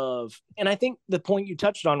matter of, and I think the point you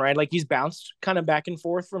touched on, right? Like he's bounced kind of back and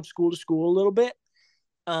forth from school to school a little bit.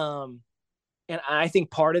 And I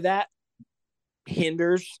think part of that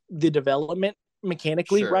hinders the development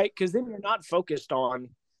mechanically, right? Because then you're not focused on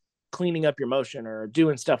cleaning up your motion or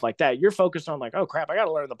doing stuff like that. You're focused on like, oh crap, I got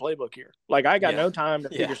to learn the playbook here. Like I got no time to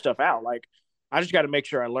figure stuff out. Like I just got to make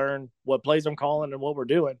sure I learn what plays I'm calling and what we're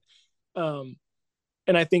doing. And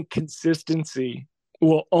I think consistency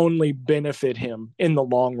will only benefit him in the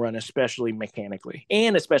long run, especially mechanically,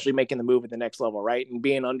 and especially making the move at the next level, right? And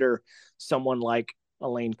being under someone like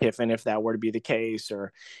Lane Kiffin, if that were to be the case,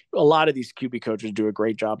 or a lot of these QB coaches do a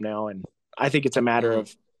great job now. And I think it's a matter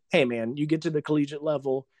of, hey man, you get to the collegiate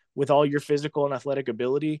level with all your physical and athletic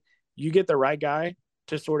ability, you get the right guy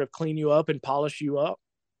to sort of clean you up and polish you up.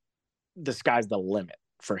 The sky's the limit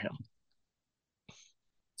for him.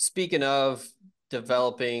 Speaking of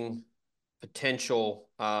developing potential,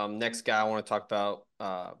 next guy I want to talk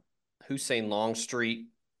about, Hussein Longstreet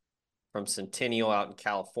from Centennial out in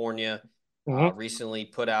California. Recently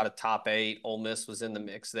put out a top 8. Ole Miss was in the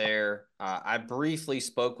mix there. I briefly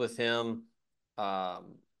spoke with him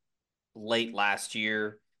late last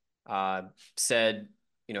year. Said,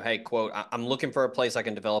 you know, hey, quote, I'm looking for a place I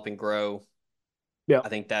can develop and grow. Yeah, I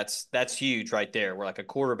think that's huge right there. We're like a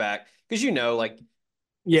quarterback, because you know, like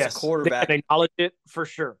yes, it's a quarterback. They acknowledge it for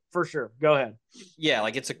sure. Go ahead. Yeah,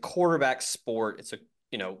 like it's a quarterback sport. It's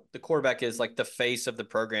the quarterback is like the face of the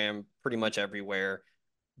program pretty much everywhere.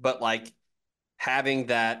 But like having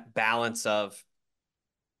that balance of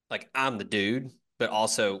like I'm the dude, but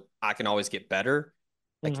also I can always get better,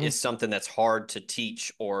 like is something that's hard to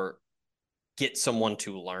teach or get someone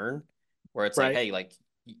to learn, where it's like, hey, like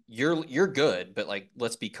you're good, but like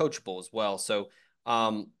let's be coachable as well. So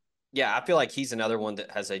yeah, I feel like he's another one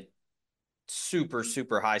that has a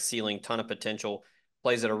super high ceiling, ton of potential,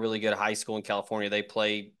 plays at a really good high school in California. They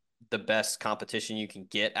play the best competition you can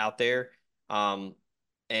get out there. And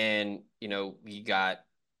you got,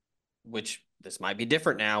 which this might be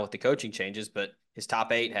different now with the coaching changes, but his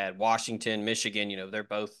top 8 had Washington, Michigan. They're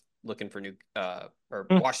both looking for new or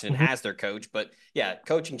Washington has their coach, but yeah,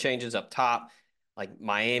 coaching changes up top, like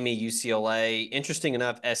Miami, UCLA. Interesting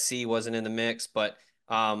enough, SC wasn't in the mix, but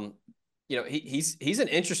he's an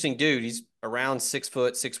interesting dude. He's around 6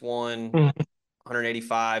 foot, 6'1",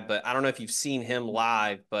 185, but I don't know if you've seen him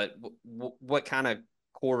live, but what kind of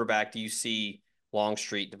quarterback do you see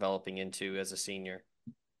Longstreet developing into as a senior?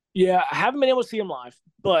 Yeah, I haven't been able to see him live,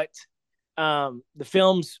 but the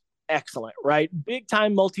film's excellent, right? Big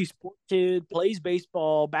time multi-sport kid, plays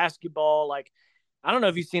baseball, basketball. Like, I don't know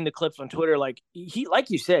if you've seen the clips on Twitter. Like like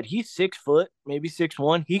you said, he's 6 foot, maybe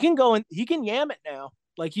 6'1". He can go and he can yam it now.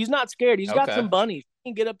 Like he's not scared. He's got some bunnies. He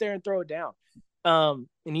can get up there and throw it down. And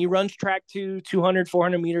he runs track 200,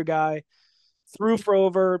 400 meter guy, threw for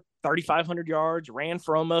over 3,500 yards, ran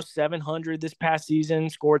for almost 700 this past season,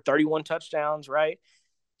 scored 31 touchdowns, right?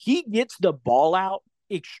 He gets the ball out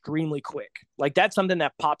extremely quick. Like that's something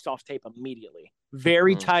that pops off tape immediately.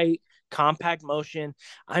 Very tight, compact motion.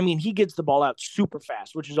 I mean, he gets the ball out super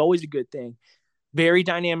fast, which is always a good thing. Very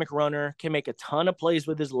dynamic runner, can make a ton of plays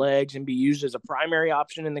with his legs and be used as a primary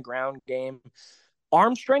option in the ground game.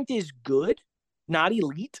 Arm strength is good, not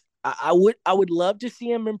elite. I would love to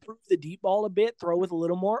see him improve the deep ball a bit, throw with a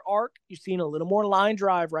little more arc. You're seeing a little more line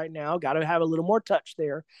drive right now. Got to have a little more touch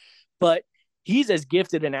there. But he's as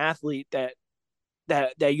gifted an athlete that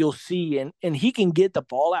that you'll see, and he can get the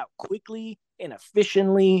ball out quickly and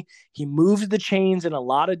efficiently. He moves the chains in a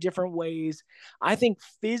lot of different ways. I think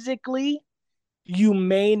physically, you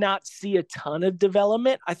may not see a ton of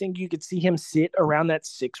development. I think you could see him sit around that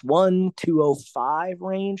 6'1", 205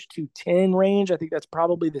 range, 210 range. I think that's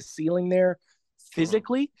probably the ceiling there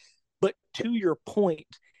physically. But to your point,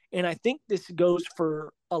 and I think this goes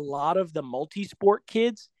for a lot of the multi-sport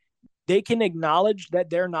kids, they can acknowledge that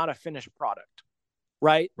they're not a finished product,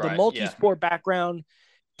 right? The multi-sport background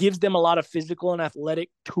gives them a lot of physical and athletic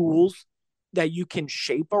tools that you can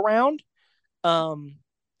shape around,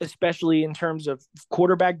 especially in terms of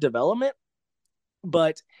quarterback development.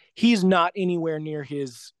 But he's not anywhere near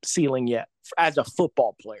his ceiling yet as a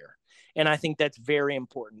football player. And I think that's very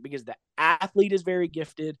important because the athlete is very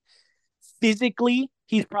gifted. Physically,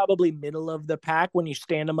 he's probably middle of the pack when you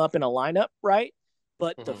stand him up in a lineup, right?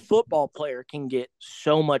 But the football player can get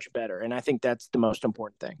so much better. And I think that's the most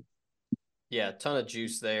important thing. Yeah, a ton of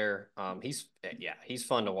juice there. He's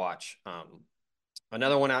fun to watch.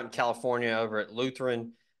 Another one out in California over at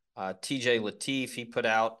Lutheran, TJ Lateef, he put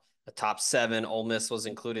out a top 7. Ole Miss was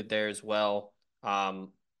included there as well.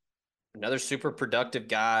 Another super productive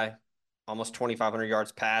guy, almost 2,500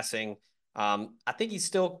 yards passing. I think he's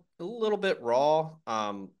still a little bit raw.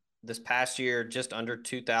 This past year, just under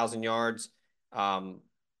 2,000 yards,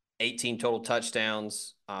 18 total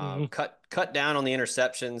touchdowns, cut down on the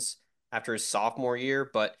interceptions after his sophomore year,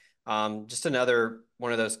 but just another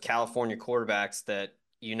one of those California quarterbacks that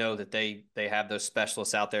that they have those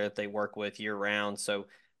specialists out there that they work with year round. So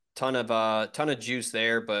ton of juice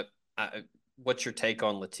there. But what's your take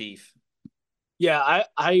on Lateef? Yeah,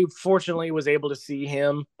 I fortunately was able to see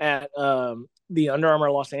him at the Under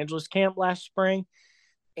Armour Los Angeles camp last spring,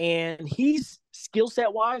 and he's skill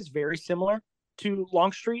set wise very similar to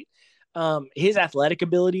Longstreet. His athletic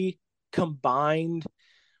ability combined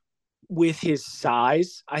with his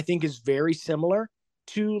size, I think, is very similar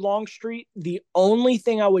to Longstreet. The only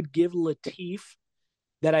thing I would give Lateef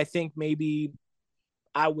that I think maybe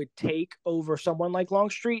I would take over someone like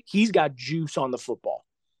Longstreet, he's got juice on the football.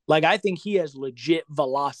 Like, I think he has legit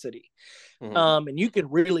velocity. And you can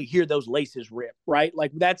really hear those laces rip, right?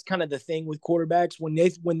 Like, that's kind of the thing with quarterbacks.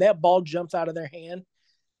 When that ball jumps out of their hand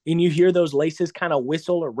and you hear those laces kind of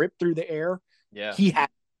whistle or rip through the air, he had.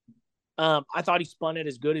 I thought he spun it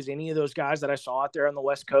as good as any of those guys that I saw out there on the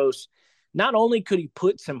West Coast. Not only could he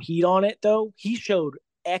put some heat on it, though, he showed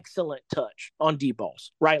excellent touch on deep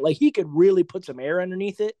balls, right? Like, he could really put some air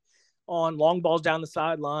underneath it on long balls down the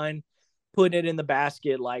sideline, putting it in the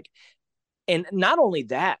basket. Like, and not only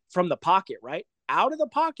that, from the pocket, right? Out of the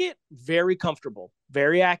pocket, very comfortable,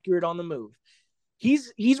 very accurate on the move.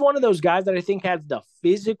 He's one of those guys that I think has the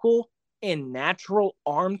physical and natural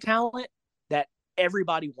arm talent that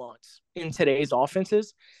everybody wants in today's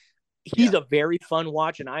offenses. He's a very fun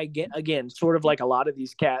watch. And I get, again, sort of like a lot of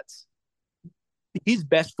these cats, his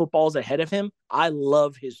best football's ahead of him. I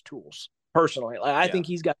love his tools personally. Like, I think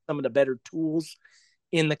he's got some of the better tools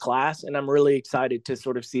in the class, and I'm really excited to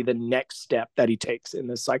sort of see the next step that he takes in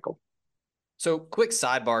this cycle. So, quick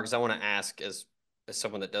sidebar, because I want to ask as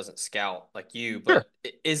someone that doesn't scout like you, but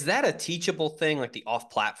is that a teachable thing, like the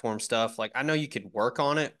off-platform stuff? Like, I know you could work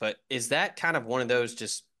on it, but is that kind of one of those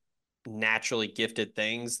just naturally gifted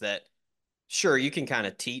things that, sure, you can kind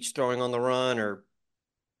of teach throwing on the run or,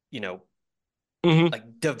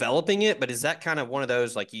 like developing it, but is that kind of one of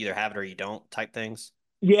those, like, you either have it or you don't type things?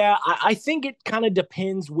 Yeah, I think it kind of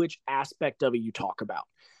depends which aspect of it you talk about.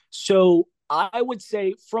 So I would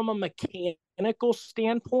say from a mechanical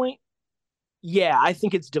standpoint, yeah, I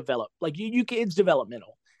think it's developed. Like, it's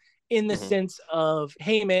developmental in the sense of,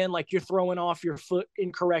 hey, man, like, you're throwing off your foot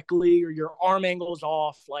incorrectly or your arm angle's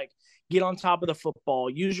off. Like, get on top of the football,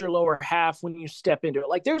 use your lower half when you step into it.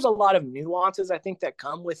 Like, there's a lot of nuances, I think, that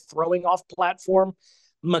come with throwing off platform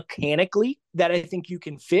mechanically that I think you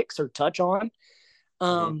can fix or touch on.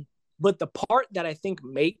 But the part that I think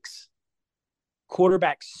makes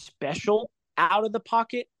quarterbacks special out of the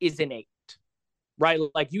pocket is innate, right?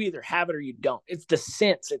 Like, you either have it or you don't. It's the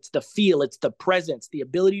sense, it's the feel, it's the presence, the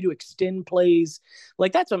ability to extend plays.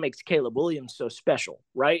 Like, that's what makes Caleb Williams so special,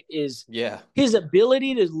 right? Is his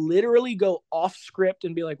ability to literally go off script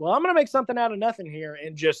and be like, well, I'm going to make something out of nothing here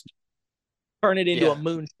and just turn it into a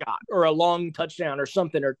moonshot or a long touchdown or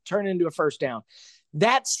something, or turn it into a first down.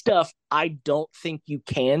 That stuff I don't think you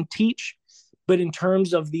can teach, but in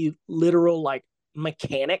terms of the literal, like,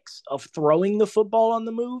 mechanics of throwing the football on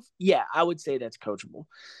the move, yeah, I would say that's coachable.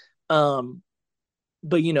 But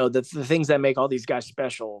the things that make all these guys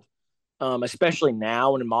special, especially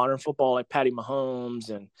now in modern football, like Patty Mahomes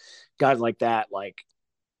and guys like that, like,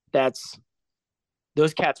 that's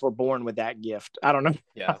those cats were born with that gift. I don't know.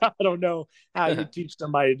 Yeah. I don't know how you teach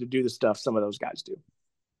somebody to do the stuff some of those guys do.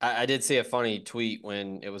 I did see a funny tweet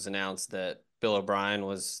when it was announced that Bill O'Brien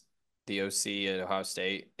was the OC at Ohio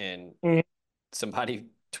State, and somebody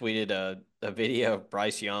tweeted a video of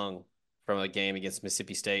Bryce Young from a game against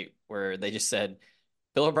Mississippi State where they just said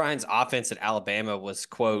Bill O'Brien's offense at Alabama was,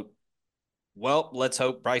 quote, well, let's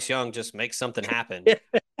hope Bryce Young just makes something happen.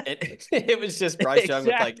 It was just Bryce Young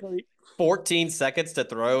with like 14 seconds to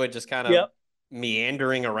throw and just kind of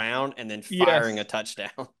meandering around and then firing a touchdown.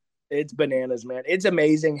 It's bananas, man. It's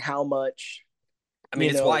amazing how much. I mean,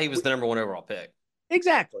 it's why he was the number 1 overall pick.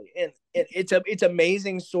 Exactly. And it's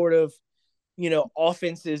amazing sort of,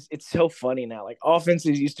 offenses. It's so funny now. Like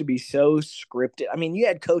offenses used to be so scripted. I mean, you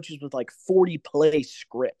had coaches with like 40 play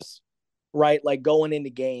scripts, right? Like going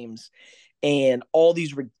into games and all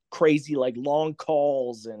these crazy, like long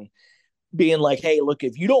calls and being like, hey, look,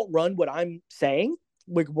 if you don't run what I'm saying,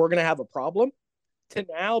 we're going to have a problem. To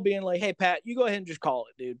now being like, hey, Pat, you go ahead and just call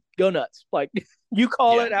it, dude. Go nuts. Like, you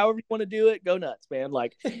call it however you want to do it. Go nuts, man.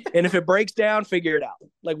 Like, and if it breaks down, figure it out.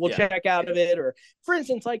 Like, we'll check out of it. Or, for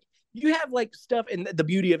instance, like, you have, like, stuff in the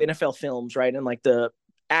beauty of NFL films, right? And, like, the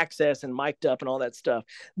access and mic'd up and all that stuff.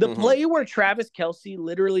 The play where Travis Kelce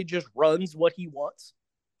literally just runs what he wants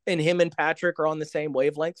and him and Patrick are on the same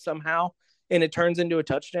wavelength somehow and it turns into a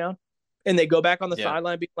touchdown. And they go back on the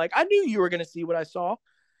sideline being like, I knew you were going to see what I saw.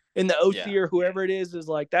 And the OC or whoever it is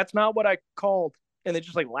like, that's not what I called. And they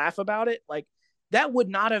just like laugh about it. Like that would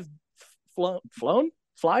not have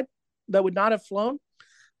flied. That would not have flown.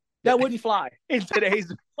 That wouldn't fly in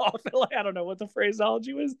today's offense. Like, I don't know what the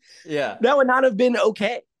phraseology was. Yeah. That would not have been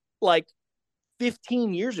okay. Like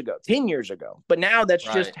 15 years ago, 10 years ago. But now that's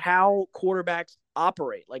just how quarterbacks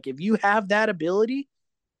operate. Like if you have that ability,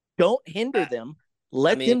 don't hinder them.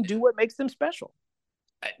 Let them do what makes them special.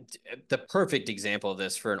 The perfect example of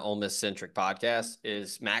this for an Ole Miss centric podcast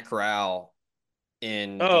is Matt Corral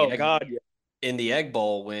in the Egg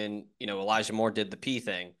Bowl when Elijah Moore did the P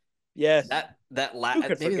thing. Yes,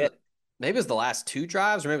 maybe it was the last 2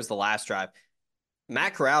 drives or maybe it was the last drive.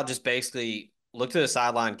 Matt Corral just basically looked at the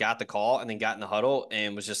sideline, got the call, and then got in the huddle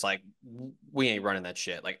and was just like, "We ain't running that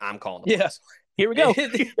shit. Like I'm calling the plays. Here we go,"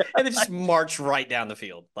 and then just marched right down the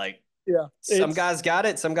field. Like some guys got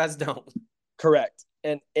it, some guys don't. Correct.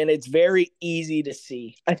 And it's very easy to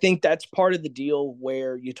see. I think that's part of the deal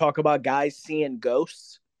where you talk about guys seeing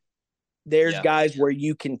ghosts. There's guys where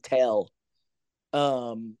you can tell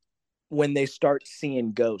when they start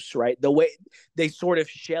seeing ghosts, right? The way they sort of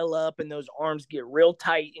shell up and those arms get real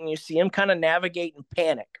tight and you see them kind of navigate and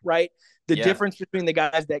panic, right? The difference between the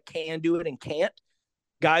guys that can do it and can't,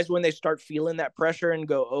 guys, when they start feeling that pressure and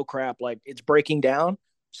go, oh crap, like it's breaking down.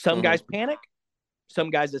 Some guys panic, some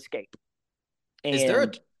guys escape. And is there a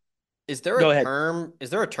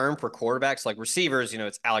term for quarterbacks like receivers?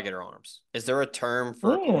 It's alligator arms. Is there a term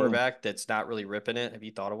for a quarterback that's not really ripping it? Have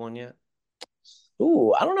you thought of one yet?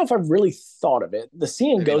 Ooh, I don't know if I've really thought of it. The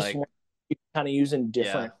seeing ghost one you kind of use in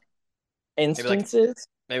different instances.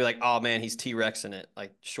 Maybe like, oh man, he's T-Rexing it,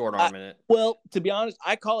 like short arming it. Well, to be honest,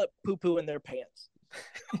 I call it poo-poo in their pants.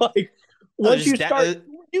 Like once you start,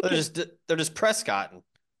 they're just Prescotting.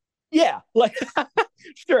 Yeah, like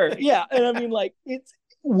sure, yeah, and I mean, like it's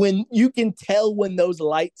when you can tell when those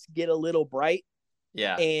lights get a little bright,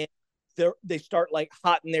 and they start like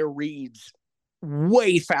hotting their reads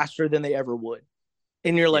way faster than they ever would,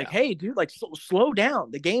 and you're like, hey, dude, like slow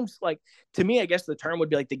down. The game's like, to me, I guess the term would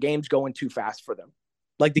be like the game's going too fast for them,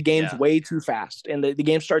 like the game's way too fast, and the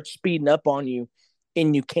game starts speeding up on you,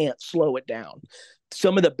 and you can't slow it down.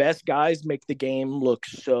 Some of the best guys make the game look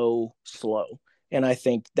so slow. And I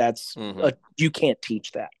think that's you can't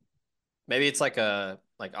teach that. Maybe it's like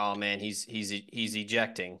oh man, he's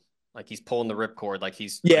ejecting, like he's pulling the ripcord, like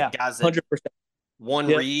he's like guys that 100% one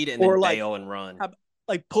read and then bail and run,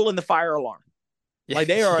 like pulling the fire alarm. Like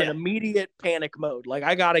they are in immediate panic mode. Like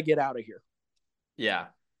I got to get out of here. Yeah,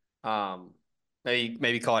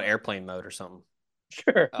 maybe call it airplane mode or something.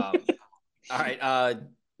 Sure. All right.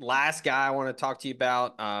 Last guy I want to talk to you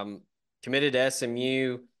about. Committed to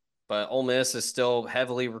SMU. But Ole Miss is still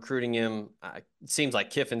heavily recruiting him. It seems like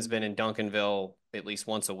Kiffin's been in Duncanville at least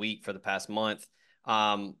once a week for the past month.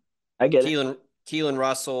 I get it. Keelan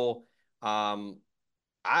Russell,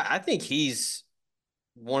 I think he's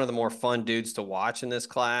one of the more fun dudes to watch in this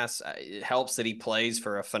class. It helps that he plays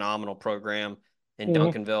for a phenomenal program in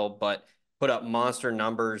Duncanville, but put up monster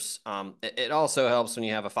numbers. It also helps when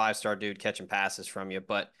you have a 5-star dude catching passes from you.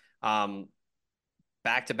 But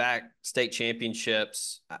back-to-back state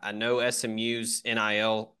championships. I know SMU's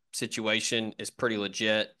NIL situation is pretty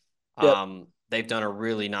legit. They've done a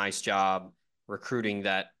really nice job recruiting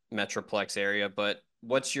that Metroplex area. But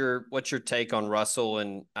what's your take on Russell?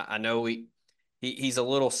 And I know he's a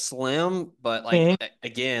little slim, but like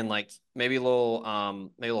again, like maybe a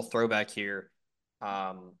little throwback here.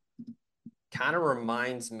 Kind of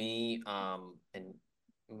reminds me, and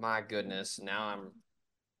my goodness, now I'm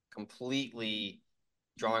completely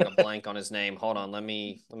drawing a blank on his name. Hold on, let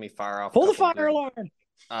me fire off. Pull the fire alarm.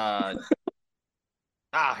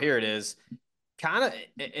 Here it is. Kind of,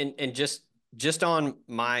 and just on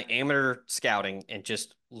my amateur scouting and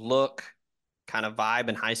just look, kind of vibe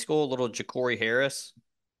in high school, little Ja'Cory Harris.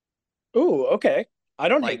 Ooh, okay. I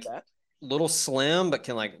don't like hate that. Little slim, but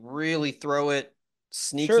can like really throw it.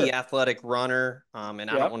 Sneaky athletic runner. And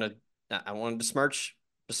I don't want to. I want to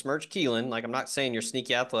besmirch Keelan. Like, I'm not saying you're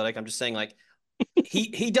sneaky athletic. I'm just saying like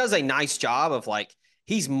he does a nice job of like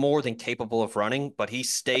he's more than capable of running, but he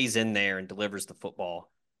stays in there and delivers the football.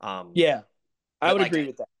 I would agree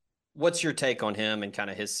with that. What's your take on him and kind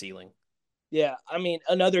of his ceiling? Yeah, I mean,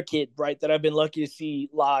 another kid, right, that I've been lucky to see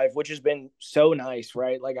live, which has been so nice,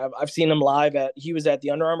 right? Like I've seen him live he was at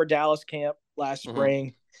the Under Armour Dallas camp last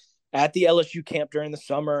spring, at the LSU camp during the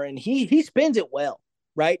summer, and he spins it well,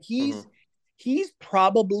 right? He's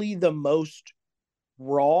probably the most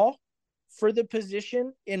raw for the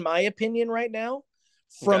position, in my opinion, right now,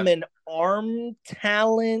 from an arm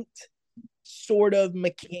talent sort of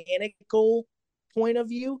mechanical point of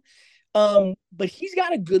view. But he's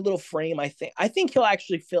got a good little frame, I think. I think he'll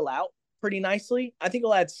actually fill out pretty nicely. I think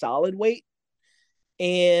he'll add solid weight.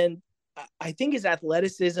 And I think his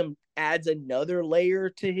athleticism adds another layer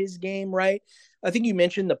to his game, right? I think you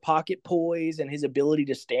mentioned the pocket poise and his ability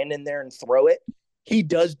to stand in there and throw it. He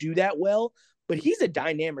does do that well, but he's a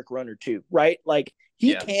dynamic runner too, right? Like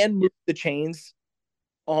he can move the chains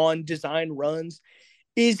on design runs.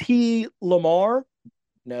 Is he Lamar?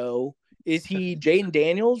 No. Is he Jaden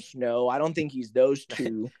Daniels? No, I don't think he's those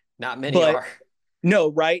two. Not many are. No,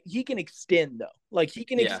 right? He can extend, though. Like, he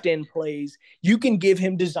can extend plays. You can give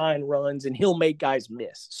him design runs, and he'll make guys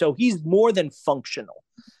miss. So he's more than functional.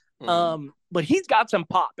 But he's got some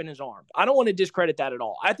pop in his arm. I don't want to discredit that at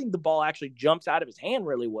all. I think the ball actually jumps out of his hand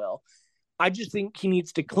really well. I just think he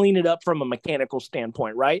needs to clean it up from a mechanical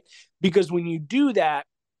standpoint, right? Because when you do that,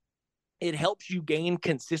 it helps you gain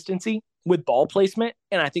consistency with ball placement.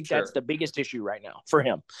 And I think that's the biggest issue right now for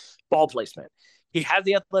him, ball placement. He has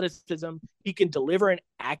the athleticism. He can deliver an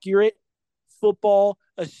accurate football,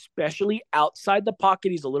 especially outside the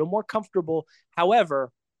pocket. He's a little more comfortable.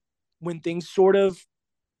 However, when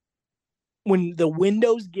the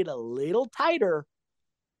windows get a little tighter,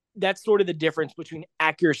 that's sort of the difference between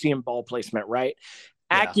accuracy and ball placement, right?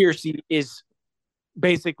 Yeah. Accuracy is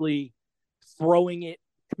basically throwing it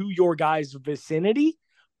to your guy's vicinity.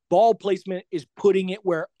 Ball placement is putting it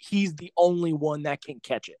where he's the only one that can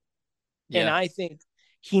catch it. Yeah. And I think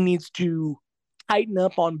he needs to tighten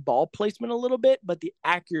up on ball placement a little bit, but the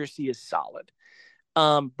accuracy is solid.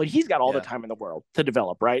 But he's got all the time in the world to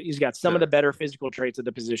develop, right? He's got some of the better physical traits of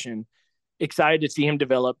the position. Excited to see him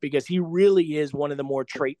develop because he really is one of the more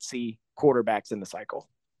traitsy quarterbacks in the cycle.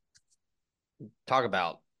 Talk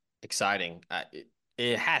about exciting.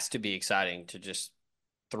 It has to be exciting to just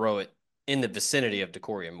throw it in the vicinity of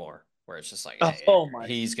De'Cory Moore, where it's just like,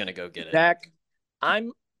 he's going to go get it. Zach,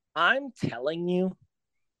 I'm telling you,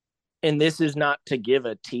 and this is not to give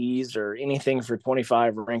a tease or anything for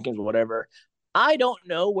 25 rankings or whatever. I don't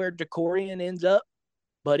know where De'Cory ends up,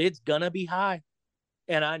 but it's going to be high.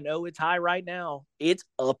 And I know it's high right now. It's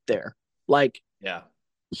up there. Like,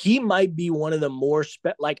 he might be one of the more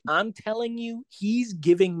I'm telling you, he's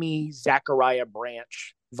giving me Zachariah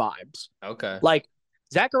Branch vibes. Okay. Like,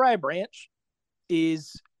 Zachariah Branch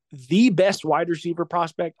is the best wide receiver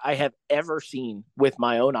prospect I have ever seen with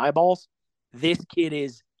my own eyeballs. This kid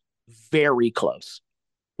is very close.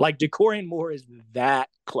 Like, De'Cory Moore is that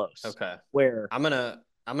close. Okay. Where I'm gonna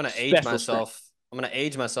age myself. I'm gonna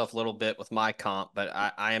age myself a little bit with my comp, but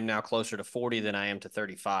I am now closer to 40 than I am to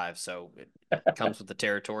 35, so it comes with the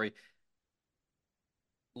territory.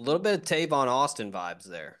 A little bit of Tavon Austin vibes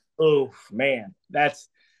there. Oh man, that's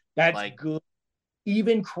like, good.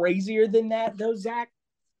 Even crazier than that, though, Zach.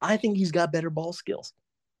 I think he's got better ball skills.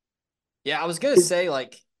 Yeah, I was gonna say,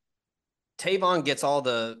 like, Tavon gets all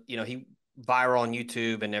the, he viral on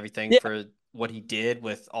YouTube and everything for what he did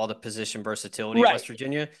with all the position versatility at West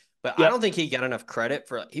Virginia. But I don't think he got enough credit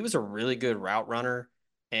for. He was a really good route runner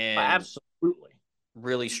and absolutely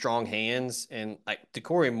really strong hands. And like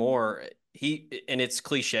De'Cory Moore, and it's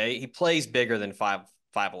cliche, he plays bigger than 5'11".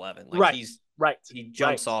 Like he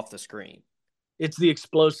jumps off the screen. It's the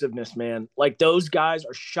explosiveness, man. Like, those guys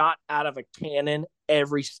are shot out of a cannon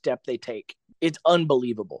every step they take. It's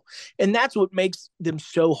unbelievable. And that's what makes them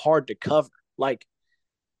so hard to cover. Like,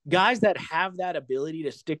 guys that have that ability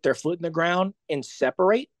to stick their foot in the ground and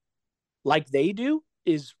separate like they do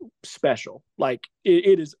is special. Like,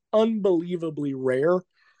 it is unbelievably rare.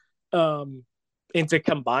 And to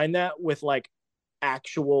combine that with like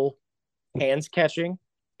actual hands catching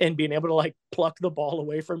and being able to like pluck the ball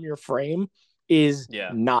away from your frame is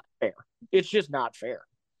not fair. It's just not fair.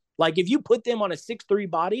 Like, if you put them on a 6'3"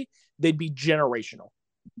 body, they'd be generational.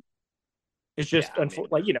 It's just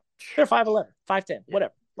like, you know, they're 5'11", 5'10",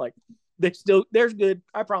 whatever. Like, they're good.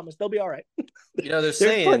 I promise they'll be all right. You know, there's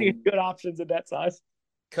saying plenty of good options at that size.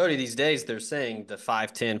 Cody, these days they're saying the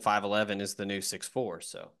 5'10", 5'11" is the new 6'4".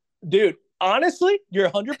 So, dude, honestly, you're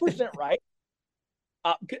 100% right.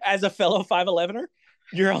 As a fellow 5'11"er,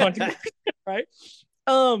 you're 100% right.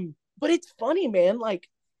 But it's funny, man. Like,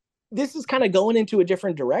 this is kind of going into a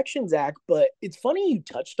different direction, Zach, but it's funny you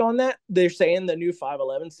touched on that. They're saying the new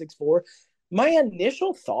 5'11", 6'4". My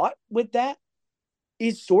initial thought with that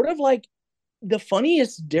is sort of like the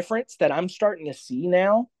funniest difference that I'm starting to see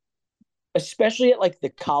now, especially at like the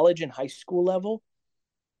college and high school level.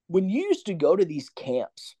 When you used to go to these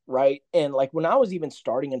camps, right? And like when I was even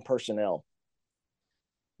starting in personnel,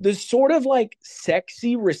 the sort of like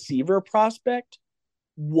sexy receiver prospect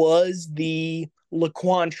was the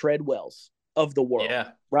Laquan Treadwells of the world,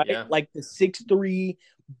 right? Yeah. Like the 6'3",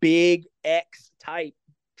 big X type,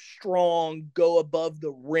 strong, go above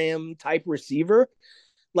the rim type receiver.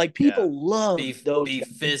 Like, people love those. Be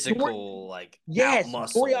physical, like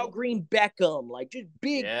muscle. Dorial Green Beckham, like just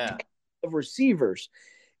big of receivers.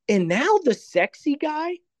 And now the sexy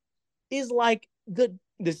guy is like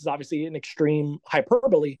this is obviously an extreme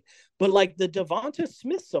hyperbole, but like the Devonta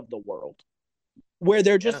Smiths of the world, where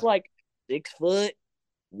they're just like 6 foot,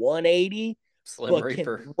 180, Slim but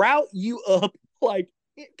Reaper. Can route you up, like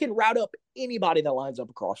it can route up anybody that lines up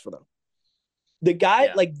across for them. The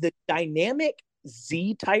guy, like the dynamic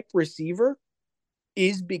Z-type receiver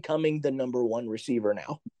is becoming the number one receiver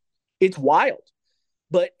now. It's wild,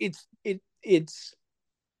 but it's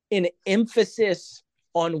an emphasis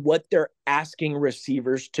on what they're asking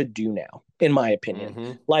receivers to do now, in my opinion.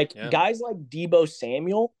 Mm-hmm. Like guys like Deebo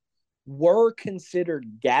Samuel were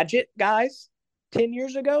considered gadget guys 10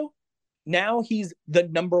 years ago. Now he's the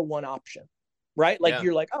number one option, right? Like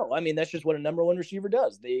you're like, oh, I mean, that's just what a number one receiver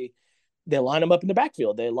does. They line him up in the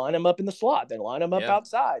backfield. They line him up in the slot. They line him up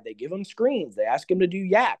outside. They give him screens. They ask him to do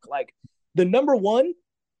yak. Like, the number one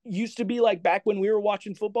used to be like back when we were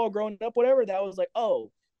watching football growing up, whatever, that was like,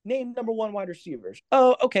 oh, name number one wide receivers.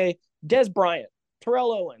 Oh, okay. Des Bryant,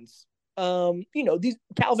 Terrell Owens, these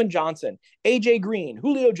Calvin Johnson, AJ Green,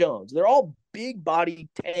 Julio Jones. They're all big body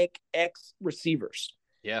tank X receivers.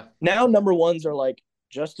 Yeah. Now number ones are like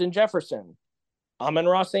Justin Jefferson,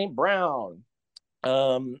 Amon-Ra St. Brown,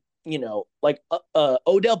 like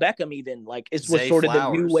Odell Beckham even, like, was sort of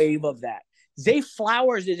the new wave of that. Zay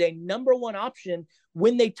Flowers is a number one option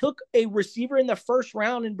when they took a receiver in the first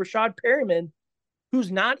round in Brashad Perriman,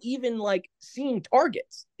 who's not even like seeing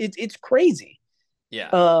targets. It's crazy.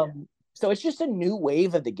 Yeah. So it's just a new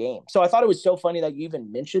wave of the game. So I thought it was so funny that you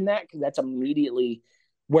even mentioned that, because that's immediately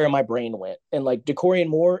where my brain went. And like DeCorian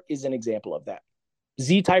Moore is an example of that.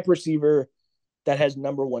 Z-type receiver that has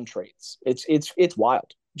number one traits. It's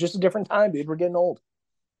wild. Just a different time, dude. We're getting old.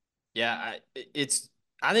 Yeah,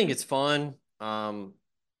 I think it's fun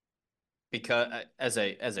because as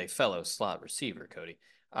a fellow slot receiver, Cody,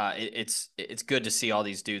 it's good to see all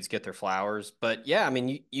these dudes get their flowers. But yeah, I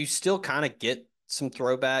mean, you still kind of get some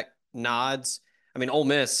throwback nods. I mean, Ole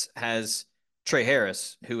Miss has Trey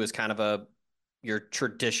Harris, who is kind of your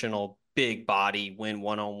traditional big body win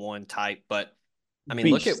one-on-one type. But I mean,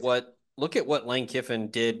 look at what Lane Kiffin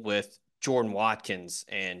did with Jordan Watkins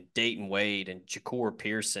and Dayton Wade and Shakur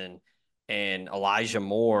Pearson and Elijah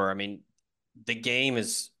Moore. I mean, the game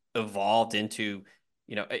has evolved into,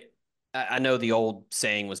 I know the old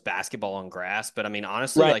saying was basketball on grass, but I mean,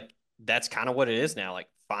 honestly, like, that's kind of what it is now. Like,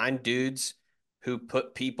 find dudes who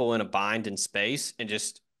put people in a bind in space and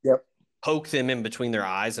just poke them in between their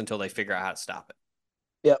eyes until they figure out how to stop it.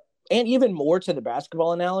 Yep. And even more to the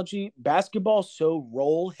basketball analogy, basketball's so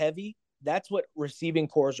roll heavy. That's what receiving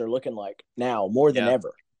cores are looking like now more than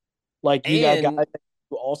ever. Like, you got guys that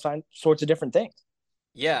do all sorts of different things.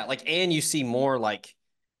 Yeah, like, and you see more, like,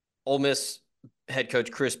 Ole Miss head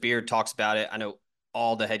coach Chris Beard talks about it. I know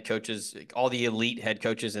all the head coaches, all the elite head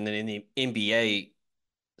coaches, and then in the NBA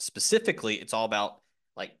specifically, it's all about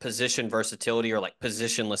like position versatility or like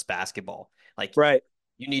positionless basketball. Like,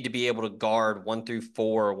 you need to be able to guard 1 through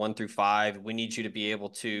 4 or 1 through 5. We need you to be able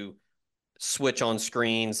to switch on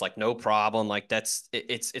screens, like no problem. Like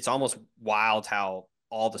it's almost wild how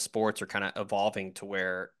all the sports are kind of evolving to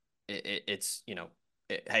where it's,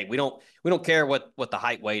 hey, we don't care what the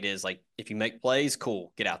height weight is. Like if you make plays,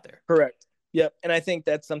 cool, get out there. Correct. Yep. And I think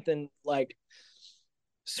that's something like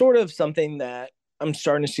sort of something that I'm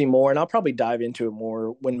starting to see more, and I'll probably dive into it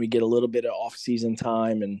more when we get a little bit of off-season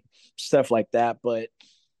time and stuff like that. But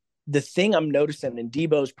the thing I'm noticing, and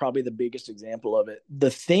Debo's probably the biggest example of it,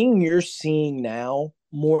 the thing you're seeing now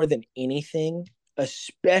more than anything,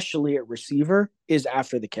 especially at receiver, is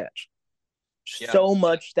after the catch. Yeah. So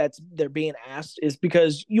much that's they're being asked is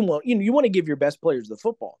because you want to give your best players the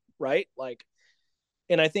football, right? Like,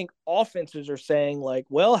 and I think offenses are saying like,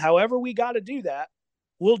 well, however we got to do that,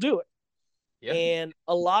 we'll do it. Yeah. And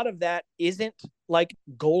a lot of that isn't like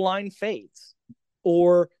goal line fades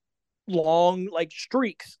or long like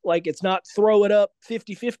streaks. Like it's not throw it up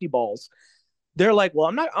 50-50 balls. They're like, well,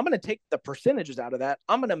 I'm going to take the percentages out of that.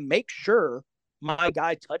 I'm going to make sure my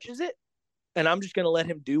guy touches it, and I'm just going to let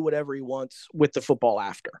him do whatever he wants with the football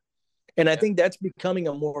after. And I think that's becoming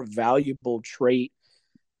a more valuable trait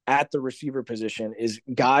at the receiver position, is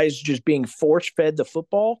guys just being force-fed the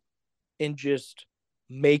football and just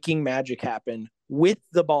making magic happen with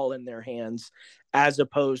the ball in their hands, as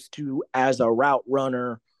opposed to as a route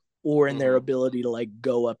runner or in their ability to like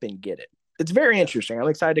go up and get it. It's very interesting. I'm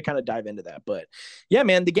excited to kind of dive into that, but yeah,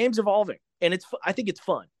 man, the game's evolving and I think it's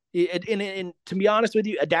fun. And to be honest with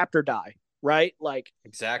you, adapt or die, right? Like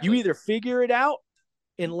exactly, you either figure it out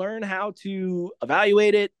and learn how to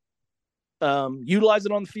evaluate it, utilize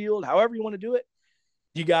it on the field, however you want to do it.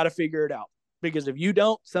 You got to figure it out, because if you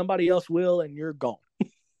don't, somebody else will, and you're gone.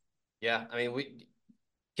 Yeah, I mean,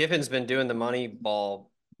 Kiffin's been doing the money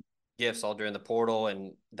ball gifts all during the portal,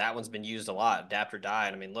 and that one's been used a lot. Adapt or die.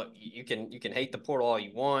 And I mean, look, you can hate the portal all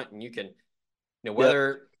you want, and you can,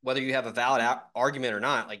 whether you have a valid argument or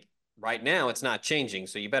not. Like right now, it's not changing,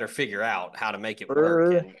 so you better figure out how to make it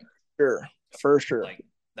work. For sure. Like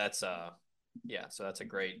that's yeah. So that's a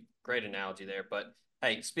great analogy there. But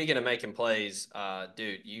hey, speaking of making plays,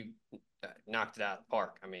 dude, you knocked it out of the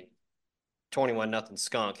park. I mean, 21-0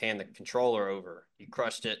 skunk, hand the controller over. You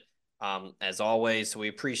crushed it, as always. So we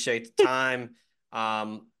appreciate the time.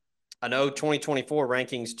 I know 2024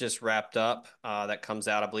 rankings just wrapped up. That comes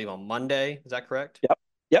out, I believe, on Monday. Is that correct?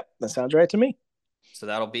 Yep. That sounds right to me. So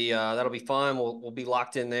that'll be fun. We'll be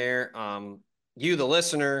locked in there. You, the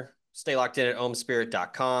listener, stay locked in at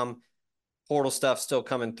ohmspirit.com. Portal stuff still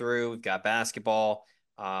coming through. We've got basketball.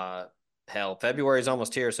 Hell, February is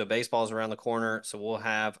almost here, so baseball's around the corner. So we'll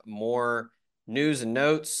have more news and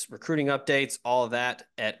notes, recruiting updates, all of that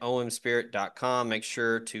at ohmspirit.com. Make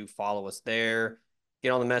sure to follow us there.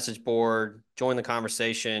 Get on the message board. Join the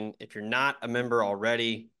conversation. If you're not a member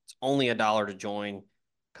already, it's only $1 to join.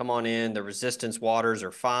 Come on in. The resistance waters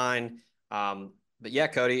are fine. But yeah,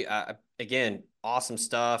 Cody, again, awesome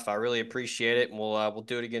stuff. I really appreciate it, and we'll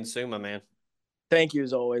do it again soon, my man. Thank you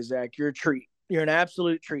as always, Zach. You're a treat. You're an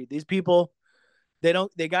absolute treat. These people, they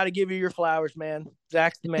got to give you your flowers, man.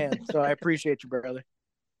 Zach's the man. So I appreciate you, brother.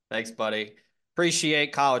 Thanks, buddy.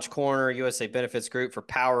 Appreciate College Corner, USA Benefits Group for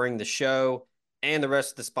powering the show, and the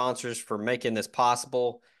rest of the sponsors for making this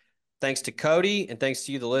possible. Thanks to Cody, and thanks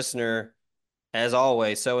to you, the listener, as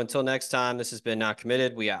always. So until next time, this has been Not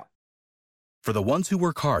Committed. We out. For the ones who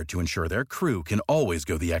work hard to ensure their crew can always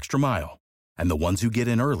go the extra mile, and the ones who get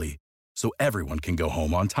in early so everyone can go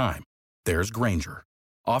home on time, there's Grainger,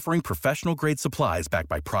 offering professional-grade supplies backed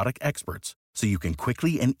by product experts so you can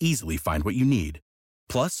quickly and easily find what you need.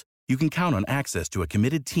 Plus, you can count on access to a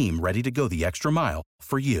committed team ready to go the extra mile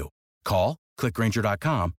for you. Call, click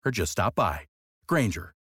Grainger.com, or just stop by.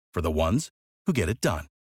 Grainger, for the ones who get it done.